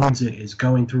guy who owns it, is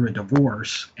going through a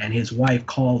divorce, and his wife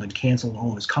called and canceled all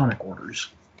of his comic orders.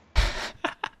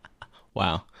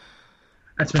 Wow.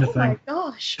 That's been a thing. Oh my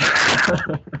gosh.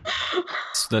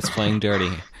 So that's playing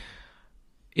dirty.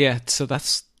 Yeah, so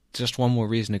that's just one more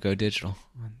reason to go digital.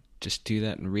 Just do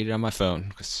that and read it on my phone,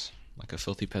 because like a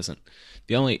filthy peasant.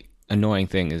 The only annoying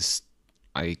thing is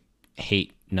I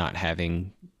hate not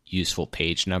having useful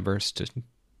page numbers to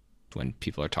when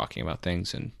people are talking about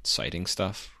things and citing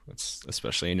stuff. It's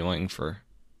especially annoying for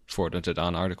Forward to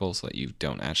Dawn articles that you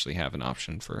don't actually have an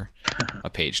option for a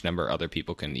page number other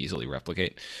people can easily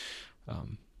replicate.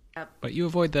 But you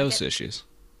avoid those issues.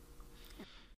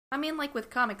 I mean, like with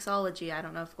Comixology, I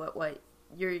don't know if what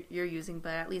you're using,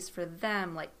 but at least for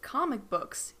them, like comic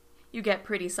books, you get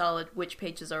pretty solid which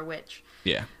pages are which.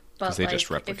 Yeah, because they like, just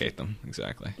replicate them,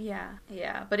 exactly.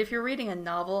 Yeah. But if you're reading a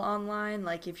novel online,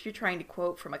 like if you're trying to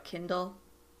quote from a Kindle,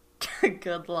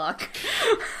 good luck.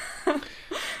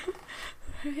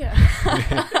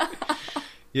 Yeah.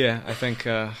 Yeah, I think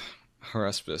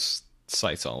Haruspis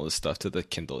cites all this stuff to the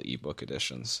Kindle ebook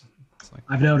editions. It's like,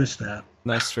 I've noticed that.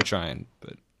 nice for trying,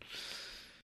 but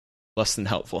less than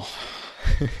helpful.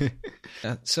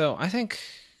 So I think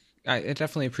I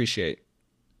definitely appreciate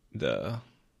I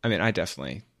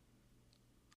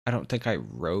don't think I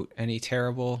wrote any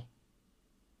terrible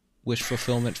wish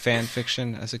fulfillment fan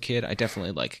fiction as a kid. I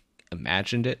definitely like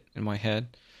imagined it in my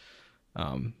head.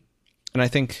 And I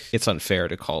think it's unfair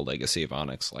to call Legacy of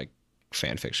Onyx like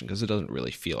fan fiction because it doesn't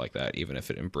really feel like that, even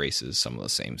if it embraces some of the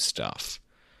same stuff.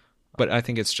 But I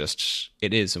think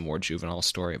it is a more juvenile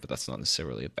story, but that's not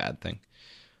necessarily a bad thing.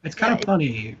 It's kind of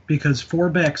funny because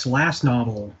Forbeck's last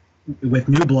novel with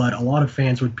New Blood, a lot of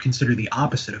fans would consider the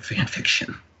opposite of fan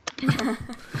fiction.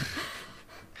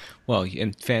 Well,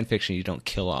 in fan fiction, you don't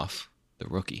kill off the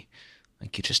rookie.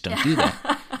 Like, you just don't do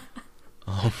that.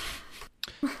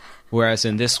 Whereas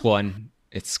in this one,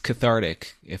 it's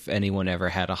cathartic. If anyone ever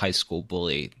had a high school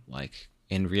bully, like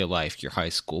in real life, your high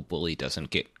school bully doesn't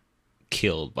get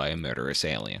killed by a murderous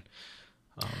alien.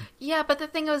 Yeah, but the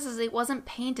thing is it wasn't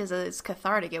painted as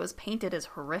cathartic. It was painted as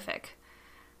horrific.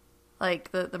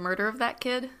 Like, the murder of that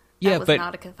kid, that was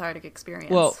not a cathartic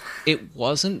experience. Well, it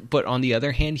wasn't, but on the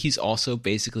other hand, he's also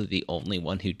basically the only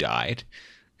one who died.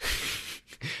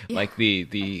 Like,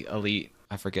 the elite,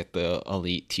 I forget the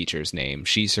elite teacher's name,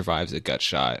 she survives a gut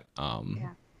shot.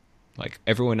 Like,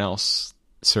 everyone else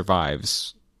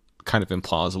survives kind of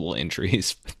implausible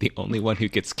injuries, but the only one who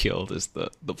gets killed is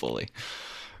the bully.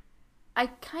 I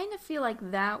kind of feel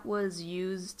like that was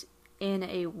used in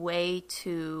a way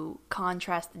to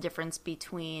contrast the difference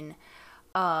between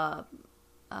Bakar,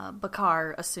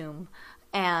 assume,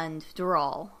 and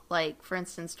Dural. Like, for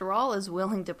instance, Dural is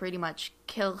willing to pretty much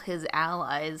kill his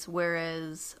allies,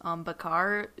 whereas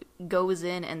Bakar goes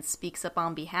in and speaks up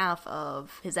on behalf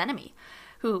of his enemy,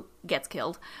 who gets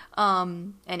killed.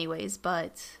 Anyways,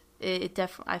 but it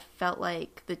definitely, I felt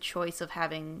like the choice of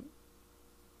having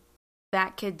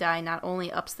that kid die not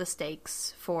only ups the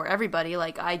stakes for everybody.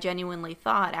 Like, I genuinely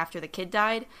thought after the kid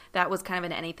died, that was kind of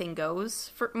an anything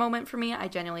goes moment for me. I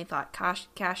genuinely thought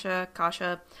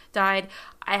Kasha died.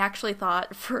 I actually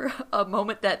thought for a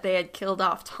moment that they had killed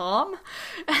off Tom,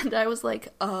 and I was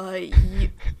like,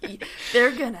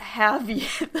 they're gonna have you.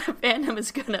 The fandom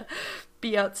is gonna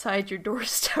be outside your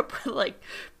doorstep with like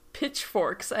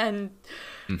pitchforks, and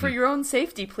for your own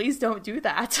safety, please don't do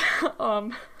that.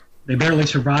 They barely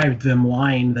survived them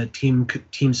lying that Team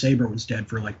Saber was dead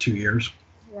for like 2 years.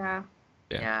 Yeah.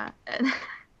 And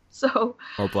so,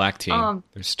 or Black Team.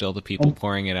 There's still the people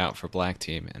pouring it out for Black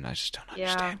Team, and I just don't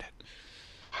understand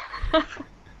it.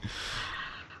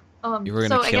 You were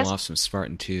going to kill off some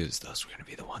Spartan 2s. Those were going to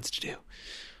be the ones to do.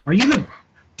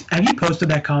 Have you posted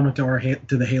that comment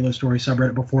to the Halo Story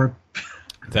subreddit before?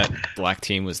 That Black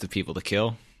Team was the people to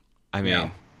kill? I mean... Yeah.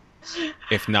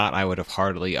 If not, I would have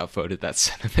heartily upvoted that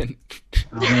sentiment.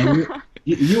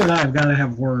 You and I have got to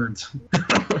have words.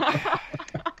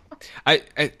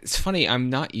 It's funny.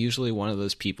 I'm not usually one of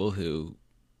those people who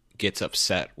gets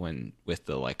upset with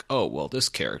the like, oh, well, this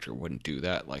character wouldn't do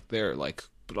that. Like, they're like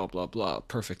blah blah blah,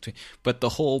 perfect. But the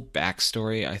whole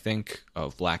backstory, I think,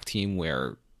 of Black Team,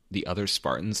 where the other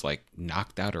Spartans like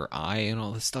knocked out her eye and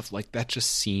all this stuff, like that just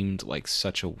seemed like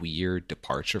such a weird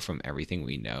departure from everything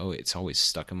we know. It's always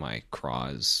stuck in my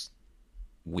craw as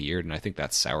weird, and I think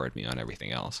that soured me on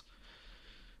everything else.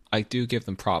 I do give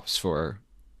them props for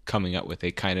coming up with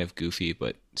a kind of goofy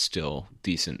but still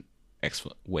decent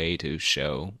way to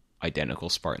show identical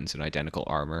Spartans in identical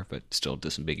armor, but still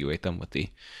disambiguate them with the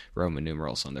Roman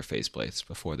numerals on their faceplates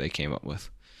before they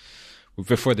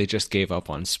just gave up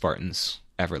on Spartans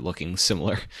ever looking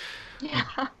similar. Yeah.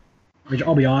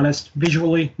 I'll be honest,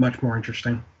 visually, much more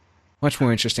interesting. Much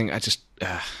more interesting. I just,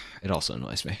 it also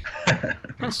annoys me.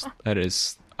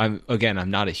 I'm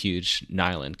not a huge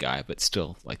Nyland guy, but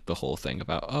still, like, the whole thing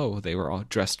about, oh, they were all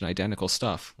dressed in identical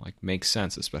stuff, like, makes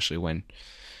sense, especially when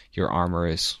your armor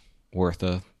is worth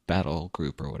a battle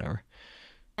group or whatever.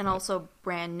 And also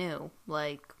brand new.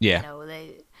 Like, yeah. You know,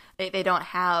 they don't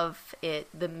have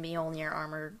the Mjolnir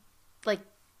armor. Like,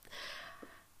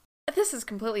 this is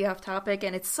completely off topic,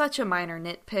 and it's such a minor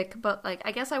nitpick, but, like,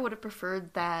 I guess I would have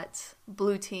preferred that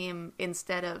Blue Team,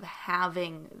 instead of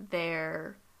having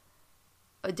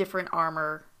a different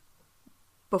armor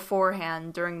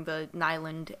beforehand during the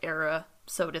Nyland era,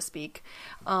 so to speak,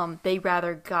 they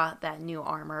rather got that new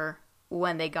armor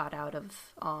when they got out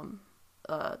of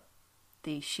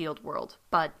the SHIELD world,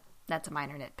 but that's a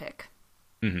minor nitpick.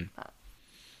 Mm-hmm.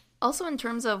 Also, in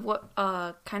terms of what,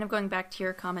 kind of going back to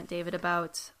your comment, David,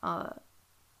 about,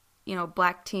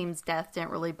 Black Team's death didn't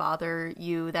really bother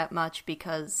you that much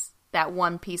because that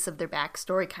one piece of their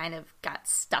backstory kind of got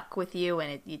stuck with you,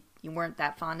 and you weren't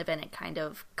that fond of it, and it kind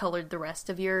of colored the rest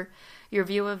of your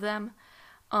view of them.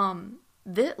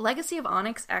 The Legacy of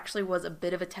Onyx actually was a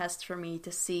bit of a test for me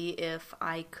to see if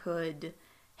I could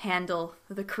handle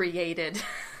the created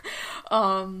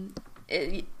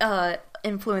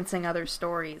influencing other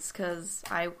stories, because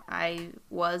I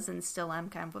was and still am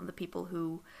kind of one of the people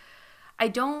who, I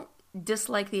don't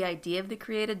dislike the idea of the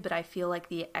created, but I feel like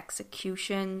the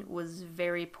execution was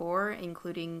very poor,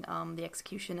 including the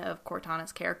execution of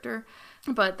Cortana's character.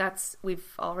 But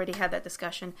we've already had that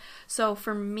discussion. So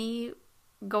for me,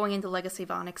 going into Legacy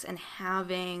of Onyx and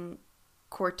having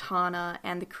Cortana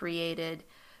and the created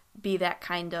be that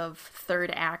kind of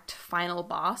third act final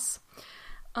boss,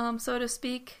 so to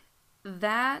speak,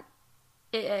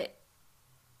 Legacy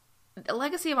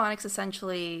of Onyx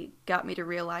essentially got me to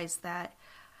realize that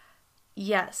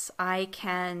yes, I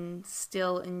can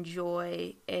still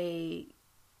enjoy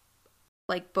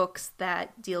books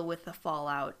that deal with the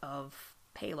fallout of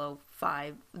Halo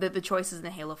 5, the choices in the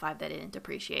Halo 5 that I didn't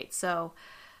appreciate. So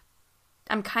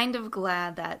I'm kind of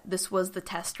glad that this was the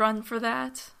test run for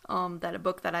that, that a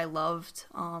book that I loved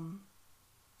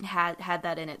had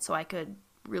that in it, so I could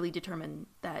really determine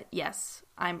that, yes,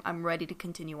 I'm ready to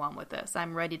continue on with this.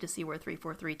 I'm ready to see where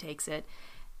 343 takes it,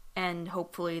 and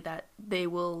hopefully that they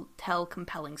will tell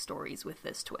compelling stories with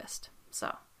this twist.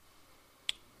 So,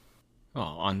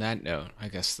 well, on that note, I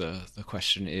guess the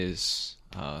question is,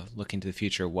 looking to the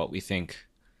future, what we think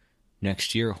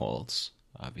next year holds,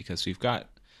 because we've got,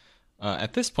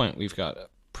 at this point, we've got a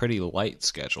pretty light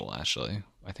schedule, actually.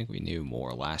 I think we knew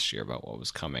more last year about what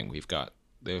was coming. We've got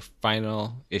the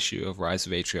final issue of Rise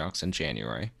of Atriox in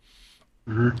January.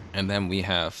 Mm-hmm. And then we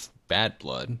have Bad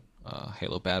Blood,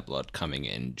 Halo Bad Blood, coming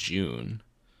in June.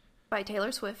 By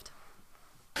Taylor Swift.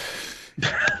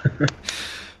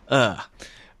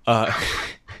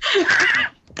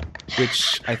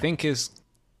 Which I think is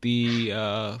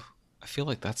I feel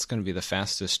like that's going to be the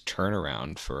fastest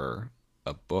turnaround for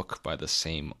a book by the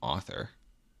same author.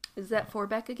 Is that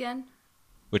Forbeck again?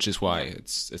 Which is why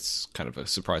it's kind of a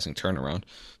surprising turnaround.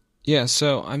 Yeah,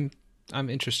 so I'm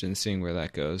interested in seeing where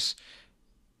that goes.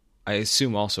 I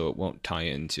assume also it won't tie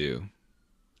into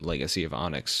Legacy of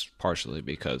Onyx, partially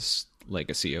because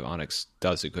Legacy of Onyx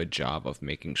does a good job of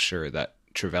making sure that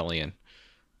Trevelyan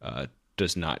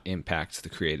does not impact the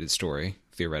created story,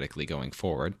 theoretically, going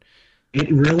forward. It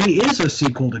really is a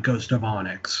sequel to Ghost of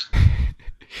Onyx.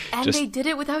 And they did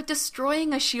it without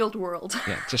destroying a shield world.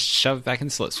 Yeah, just shove it back in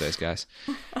slit space, guys.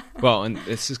 Well, and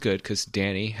this is good because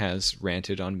Danny has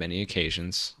ranted on many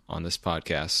occasions on this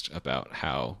podcast about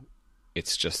how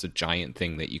it's just a giant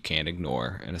thing that you can't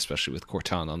ignore, and especially with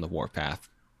Cortana on the warpath,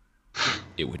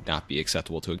 it would not be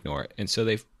acceptable to ignore it. And so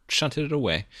they've shunted it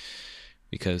away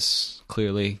because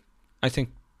clearly I think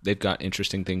they've got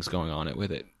interesting things going on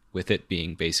with it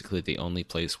being basically the only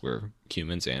place where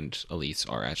humans and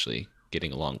elites are actually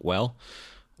getting along well.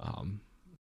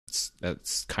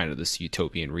 That's kind of this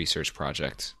utopian research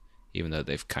project, even though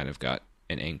they've kind of got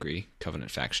an angry Covenant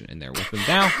faction in there with them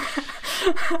now.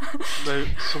 The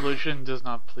solution does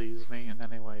not please me in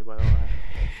any way, by the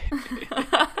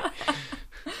way.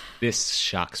 This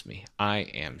shocks me. I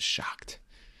am shocked.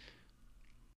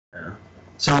 Yeah.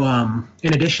 So,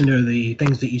 in addition to the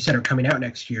things that you said are coming out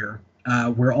next year,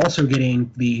 we're also getting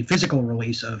the physical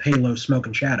release of Halo Smoke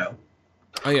and Shadow.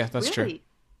 Oh yeah, that's really?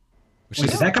 True.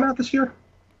 Did that come out this year?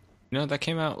 No, that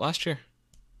came out last year.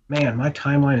 Man, my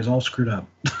timeline is all screwed up.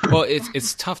 Well,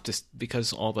 it's tough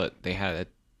because all that they had at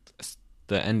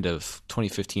the end of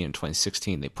 2015 and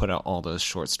 2016, they put out all those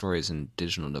short stories and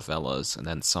digital novellas, and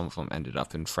then some of them ended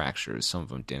up in Fractures, some of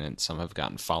them didn't, some have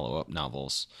gotten follow-up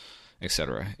novels,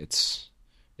 etc. It's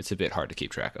a bit hard to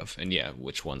keep track of. And yeah,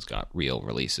 which ones got real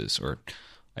releases, or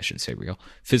I shouldn't say real,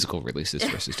 physical releases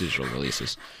versus digital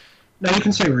releases. No, you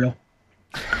can say real.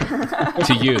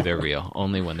 To you, they're real,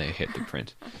 only when they hit the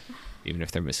print, even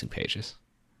if they're missing pages.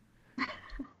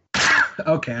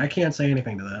 Okay, I can't say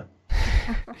anything to that.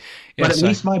 Yeah, but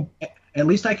at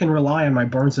least I can rely on my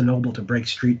Barnes & Noble to break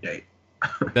street date.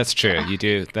 That's true. You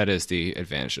do. That is the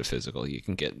advantage of physical. You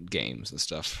can get games and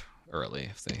stuff early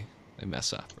if they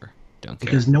mess up or don't care.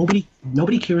 Because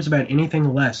nobody cares about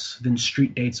anything less than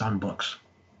street dates on books.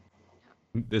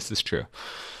 This is true.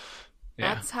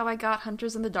 Yeah. That's how I got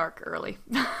Hunters in the Dark early.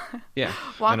 Yeah.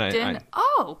 Walked in.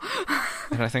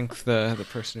 And I think the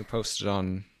person who posted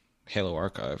on Halo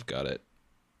Archive got it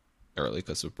early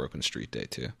because of Broken Street Day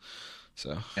too.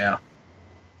 So yeah.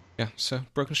 So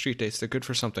Broken Street Dates, they're good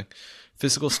for something.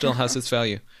 Physical still has its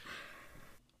value.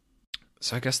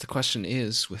 So I guess the question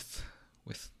is, with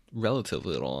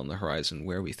relatively little on the horizon,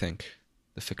 where we think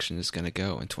the fiction is going to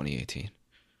go in 2018.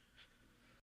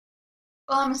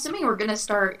 Well, I'm assuming we're gonna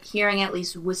start hearing at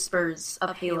least whispers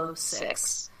of Halo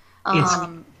 6.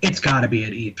 It's got to be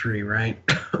at E3, right?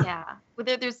 Yeah.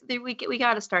 But we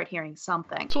got to start hearing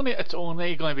something. It's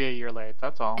only going to be a year late.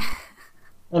 That's all.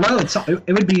 Well, no,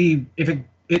 it would be if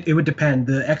it would depend.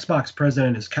 The Xbox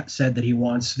president has said that he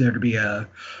wants there to be a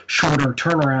shorter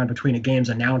turnaround between a game's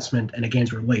announcement and a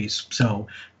game's release. So,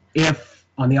 if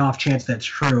on the off chance that's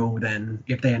true, then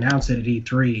if they announce it at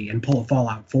E3 and pull a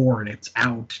Fallout 4 and it's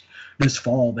out this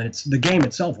fall, then the game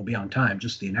itself will be on time.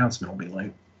 Just the announcement will be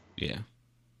late. Yeah.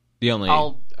 The only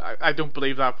I don't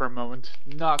believe that for a moment.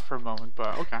 Not for a moment,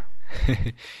 but okay.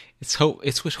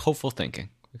 It's with hopeful thinking,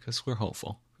 because we're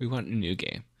hopeful. We want a new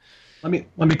game. Let me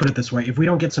put it this way: if we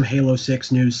don't get some Halo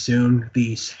 6 news soon,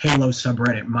 the Halo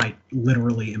subreddit might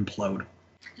literally implode.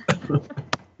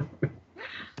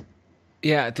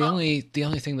 Yeah, the only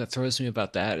thing that throws me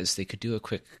about that is they could do a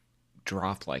quick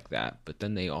drop like that, but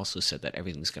then they also said that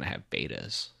everything's going to have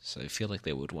betas, so I feel like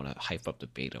they would want to hype up the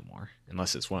beta more,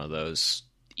 unless it's one of those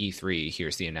E3,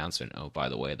 here's the announcement, oh, by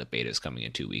the way, the beta is coming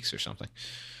in 2 weeks or something.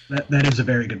 That is a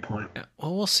very good point. Yeah,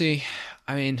 well, we'll see.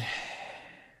 I mean,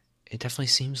 it definitely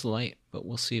seems light, but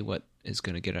we'll see what is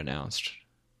going to get announced.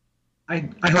 I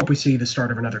hope we see the start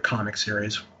of another comic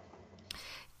series.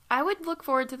 I would look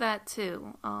forward to that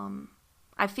too.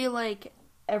 I feel like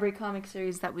every comic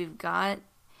series that we've got,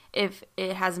 if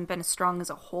it hasn't been as strong as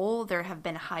a whole, there have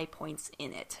been high points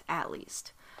in it, at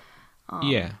least.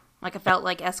 Yeah. Like, I felt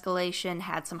like Escalation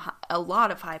had a lot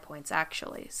of high points,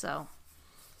 actually, so,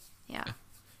 yeah.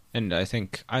 And I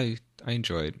think I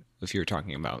enjoyed, if you're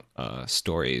talking about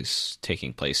stories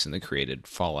taking place in the created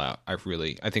Fallout, I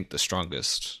think the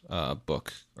strongest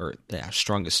book, or the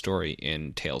strongest story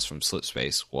in Tales from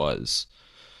Slipspace was,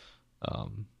 oh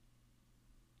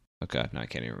god, no, I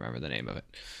can't even remember the name of it.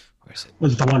 Where is it?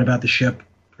 Was it the one about the ship?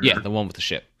 Yeah, the one with the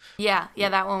ship. Yeah,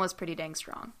 that one was pretty dang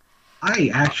strong.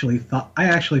 I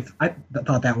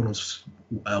thought that one was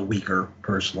weaker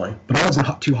personally, but I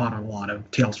wasn't too hot on a lot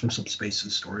of Tales from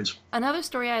Subspace's stories. Another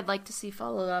story I'd like to see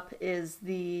followed up is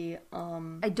the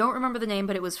I don't remember the name,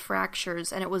 but it was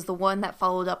Fractures, and it was the one that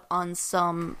followed up on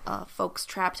some folks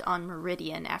trapped on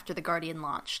Meridian after the Guardian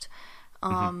launched.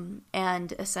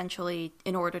 And essentially,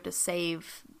 in order to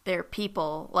save their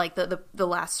people, like the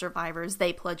last survivors,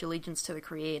 they pledge allegiance to the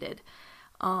Created.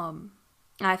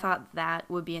 I thought that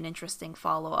would be an interesting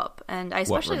follow-up, and I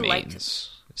especially liked...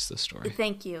 is the story.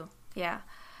 Thank you. Yeah.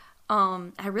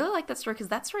 I really like that story, because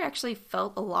that story actually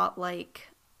felt a lot like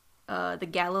the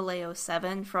Galileo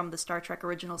 7 from the Star Trek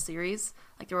original series.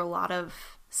 Like, there were a lot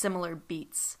of similar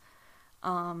beats.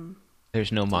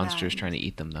 There's no monsters trying to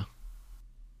eat them, though.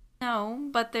 No,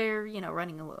 but they're,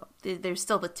 running a little... There's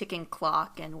still the ticking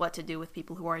clock and what to do with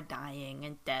people who are dying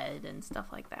and dead and stuff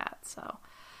like that, so...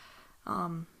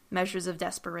 measures of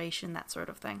desperation, that sort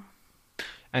of thing.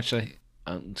 Actually,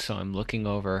 so I'm looking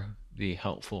over the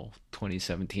helpful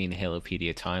 2017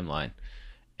 Halopedia timeline,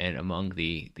 and among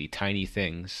the tiny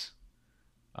things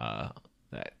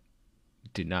that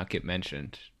did not get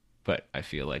mentioned, but I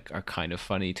feel like are kind of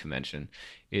funny to mention,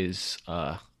 is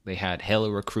they had Halo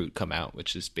Recruit come out,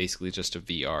 which is basically just a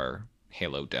VR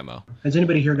Halo demo. Has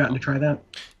anybody here gotten to try that?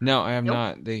 No, I have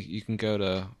not. You could go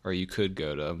to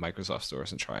Microsoft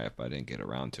stores and try it, but I didn't get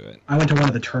around to it. I went to one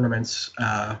of the tournaments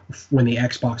when the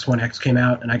Xbox One X came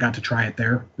out, and I got to try it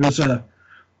there. It was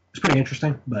pretty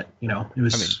interesting, but it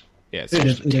was. I mean, yeah, it's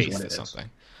just a taste of something.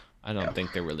 I don't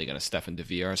think they're really going to step into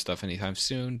VR stuff anytime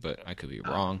soon, but I could be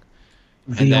wrong.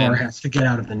 VR has to get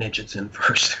out of the niche it's in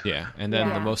first. Yeah, and then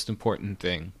the most important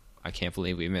thing, I can't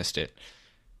believe we missed it.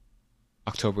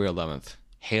 October 11th,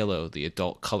 Halo, the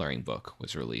adult coloring book,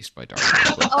 was released by Dark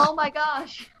Horse. Oh my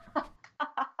gosh!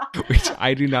 Which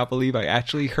I do not believe I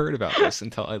actually heard about this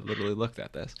until I literally looked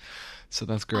at this. So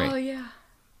that's great. Oh, yeah.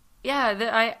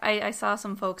 Yeah, I saw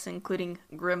some folks, including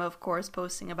Grim, of course,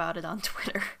 posting about it on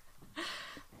Twitter.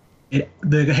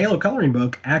 The Halo coloring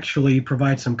book actually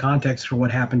provides some context for what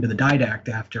happened to the Didact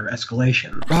after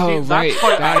Escalation. Oh, right.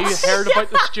 I heard about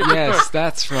the stupid Yes, book.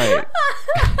 that's right.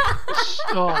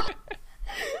 Oh.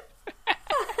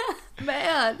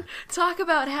 Man, talk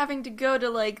about having to go to,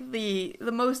 like, the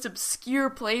most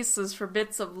obscure places for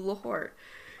bits of lore.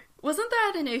 Wasn't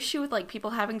that an issue with, like,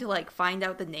 people having to, like, find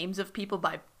out the names of people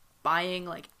by buying,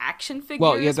 like, action figures?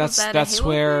 Well, yeah,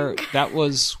 that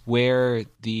was where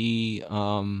the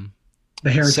heretic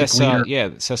leader. Cessa Refumi. Yeah,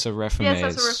 Cessa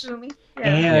Refumi.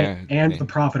 Yeah. And the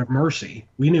Prophet of Mercy.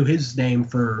 We knew his name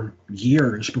for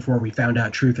years before we found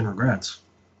out Truth and Regrets.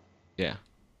 Yeah.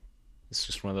 It's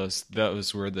just one of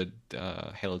those were the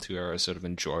Halo 2 era sort of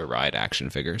enjoy ride action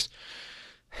figures.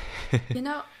 You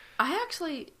know, I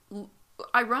actually,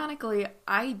 ironically,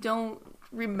 I don't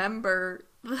remember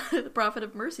the Prophet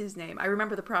of Mercy's name. I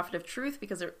remember the Prophet of Truth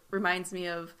because it reminds me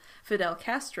of Fidel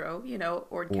Castro,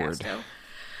 Ord Castro.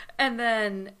 And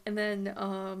then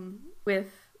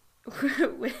with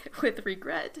with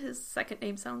regret, his second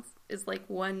name is like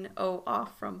 1 O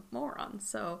off from moron,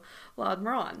 so Laud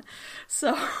Moron.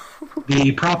 So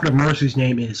the Prophet of Mercy's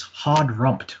name is Hod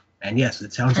Rumpt, and yes,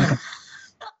 it sounds like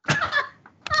a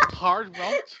Hard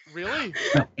Rumpt? Really?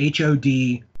 no, Hod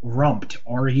Rumpt,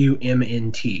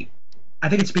 Rumnt. I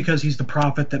think it's because he's the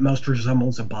prophet that most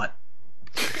resembles a butt.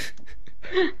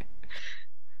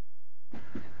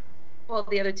 Well,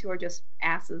 the other two are just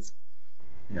asses.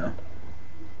 Yeah.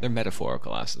 They're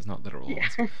metaphorical asses, not literal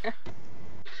ones.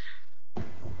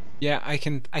 Yeah, I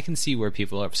can see where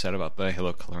people are upset about the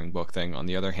Halo coloring book thing. On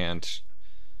the other hand,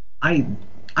 I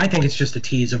think it's just a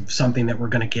tease of something that we're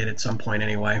going to get at some point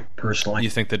anyway, personally. you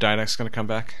think the Dynac's going to come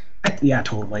back? Yeah,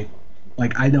 totally.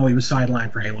 Like, I know he was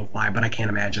sidelined for Halo 5, but I can't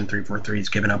imagine 343's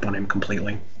given up on him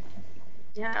completely.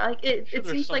 Yeah, like it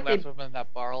seems like they... There's some in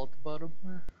that barrel at the bottom.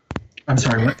 I'm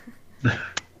sorry, what?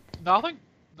 Nothing?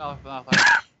 Nothing.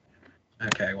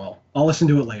 Okay, well, I'll listen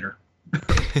to it later.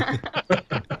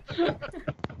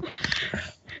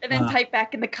 And then type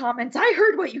back in the comments, I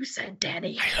heard what you said,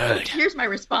 Danny. I heard. Here's my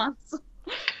response.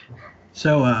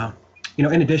 So,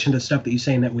 in addition to stuff that you're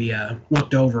saying that we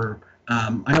looked over, I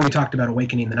know we talked about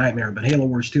Awakening the Nightmare, but Halo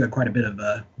Wars 2 had quite a bit of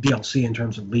DLC in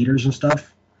terms of leaders and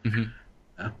stuff. Mm-hmm.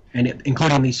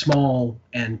 Including the small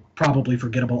and probably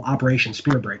forgettable Operation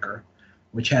Spearbreaker,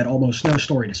 which had almost no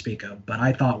story to speak of, but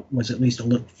I thought was at least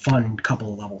a fun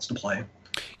couple of levels to play.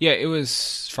 Yeah, it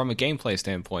was, from a gameplay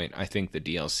standpoint, I think the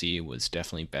DLC was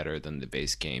definitely better than the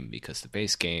base game, because the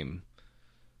base game,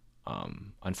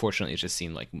 unfortunately, it just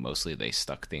seemed like mostly they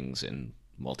stuck things in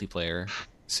multiplayer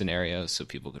scenarios so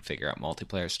people could figure out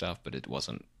multiplayer stuff, but it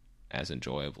wasn't as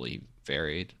enjoyably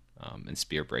varied. And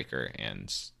Spearbreaker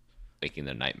and Waking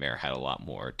the Nightmare had a lot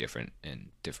more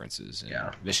differences in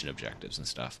mission objectives and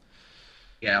stuff.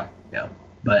 Yeah.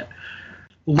 But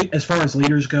as far as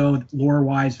leaders go,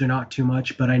 lore-wise, they're not too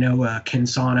much, but I know Ken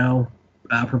Sano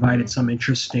provided some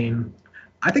interesting...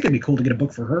 I think it'd be cool to get a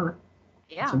book for her.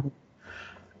 Yeah.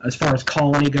 As far as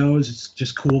Colony goes, it's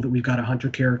just cool that we've got a hunter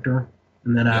character.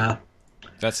 And then...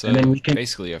 That's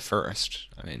basically a first.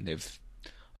 I mean, I'm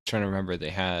trying to remember, they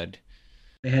had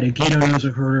Agito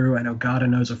Nozohuru and Ogata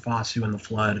Nozofasu in the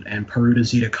Flood, and Peruta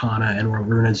Zeta Kana and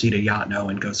Raruna Zeta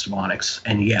Yatno in Ghost of Onyx.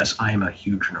 And yes, I am a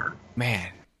huge nerd. Man,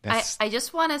 I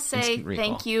just want to say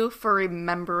thank you for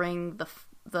remembering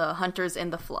the hunters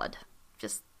in the Flood.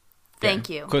 Just thank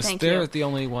you. Because they're the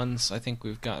only ones I think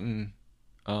we've gotten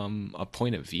a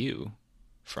point of view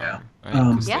from. Yeah.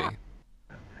 Right?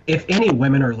 If any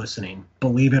women are listening,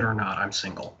 believe it or not, I'm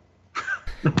single.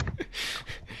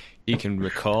 He can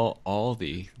recall all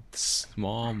the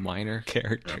small, minor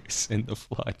characters in the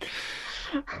Flood.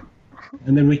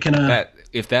 And then we can...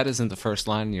 if that isn't the first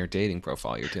line in your dating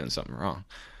profile, you're doing something wrong.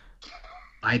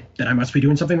 Then I must be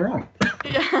doing something wrong.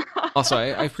 Also,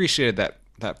 I appreciated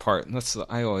that part.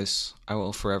 I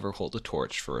will forever hold a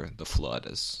torch for the Flood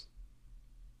as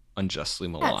unjustly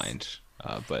maligned.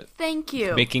 But thank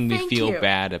you. Making me feel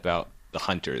bad about the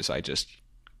hunters I just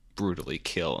brutally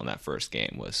kill in that first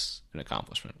game was an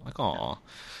accomplishment. Like, aw.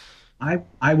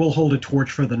 I will hold a torch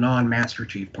for the non-Master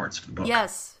Chief parts of the book.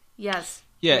 Yes.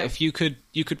 Yeah, if you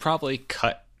could probably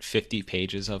cut 50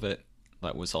 pages of it.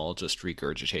 That was all just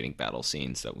regurgitating battle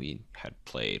scenes that we had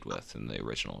played with in the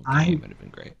original game. It would have been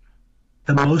great.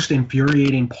 The most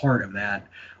infuriating part of that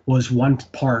was one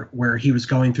part where he was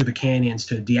going through the canyons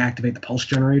to deactivate the pulse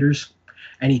generators,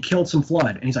 and he killed some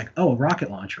Flood, and he's like, oh, a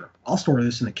rocket launcher. I'll store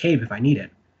this in the cave if I need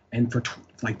it. And for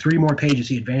like 3 more pages,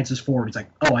 he advances forward. He's like,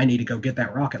 oh, I need to go get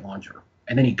that rocket launcher.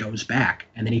 And then he goes back,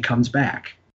 and then he comes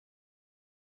back.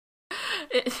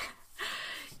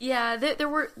 Yeah, there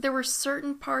were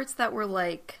certain parts that were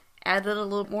like added a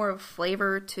little more of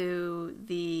flavor to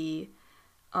the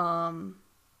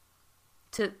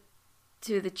to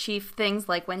the chief things,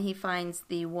 like when he finds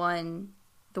the one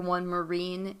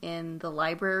Marine in the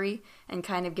library and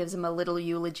kind of gives him a little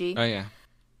eulogy. Oh yeah,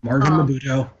 Marvin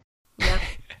Mabuto. Yep.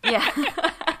 Yeah.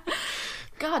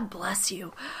 God bless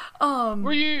you.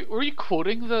 Were you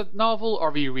quoting the novel, or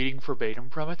were you reading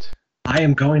verbatim from it? I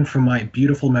am going from my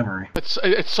beautiful memory.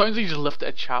 It sounds like you just lifted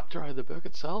a chapter out of the book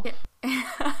itself.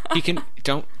 He can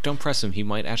don't press him. He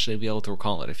might actually be able to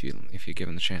recall it if you give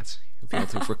him the chance. He'll be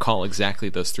able to recall exactly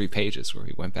those 3 pages where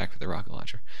he went back for the rocket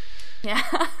launcher. Yeah.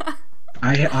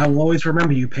 I will always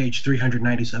remember you, page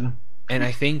 397. And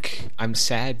I think I'm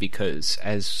sad because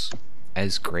as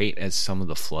as great as some of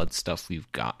the Flood stuff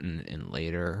we've gotten in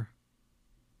later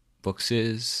books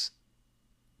is,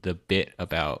 the bit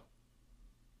about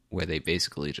where they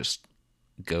basically just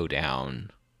go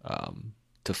down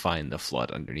to find the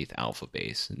Flood underneath Alpha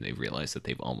Base, and they realize that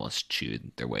they've almost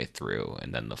chewed their way through,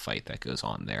 and then the fight that goes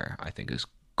on there, I think is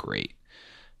great.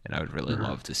 And I would really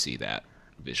love to see that,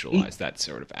 visualize that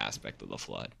sort of aspect of the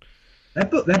Flood. That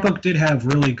book did have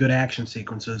really good action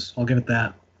sequences. I'll give it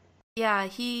that. Yeah,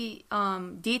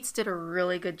 Dietz did a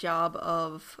really good job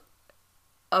of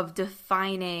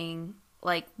defining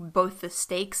like both the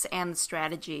stakes and the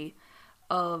strategy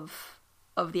of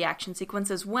the action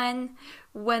sequences when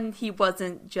he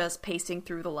wasn't just pacing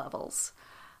through the levels.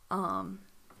 Yeah.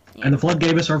 And the Flood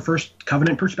gave us our first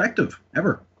Covenant perspective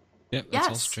ever. Yeah, that's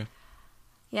also true.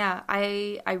 Yeah,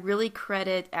 I really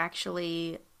credit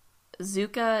actually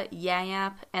Zuka,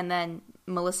 Yayap, and then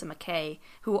Melissa McKay,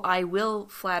 who I will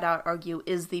flat out argue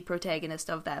is the protagonist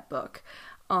of that book.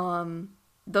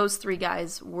 Those three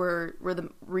guys were the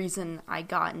reason I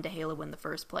got into Halo in the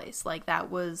first place. Like,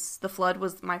 the Flood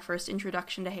was my first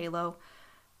introduction to Halo.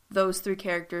 Those three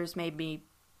characters made me,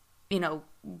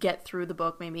 get through the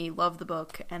book, made me love the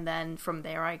book, and then from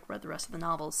there I read the rest of the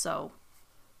novels, so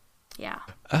yeah.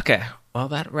 Okay, well,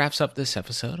 that wraps up this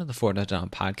episode of the Forward Unto Dawn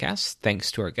podcast.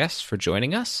 Thanks to our guests for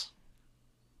joining us.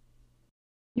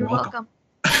 You're welcome.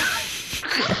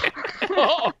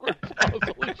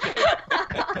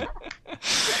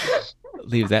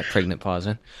 Leave that pregnant pause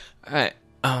in. All right.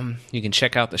 You can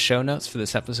check out the show notes for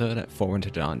this episode at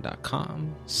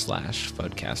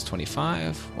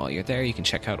forwardtodawn.com/podcast25. While you're there, you can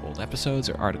check out old episodes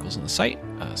or articles on the site,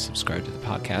 subscribe to the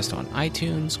podcast on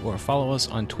iTunes, or follow us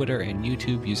on Twitter and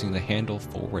YouTube using the handle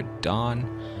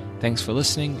ForwardDawn. Thanks for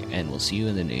listening, and we'll see you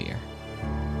in the new year.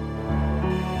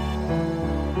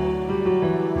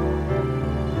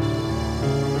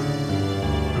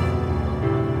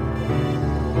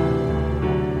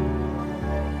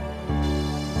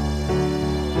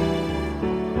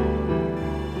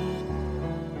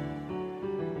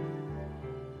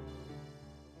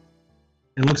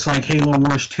 It looks like Halo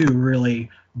Wars 2 really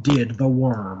did the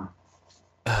worm.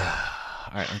 All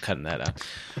right, I'm cutting that out.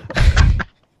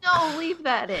 No, leave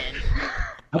that in.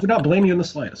 I would not blame you in the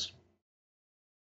slightest.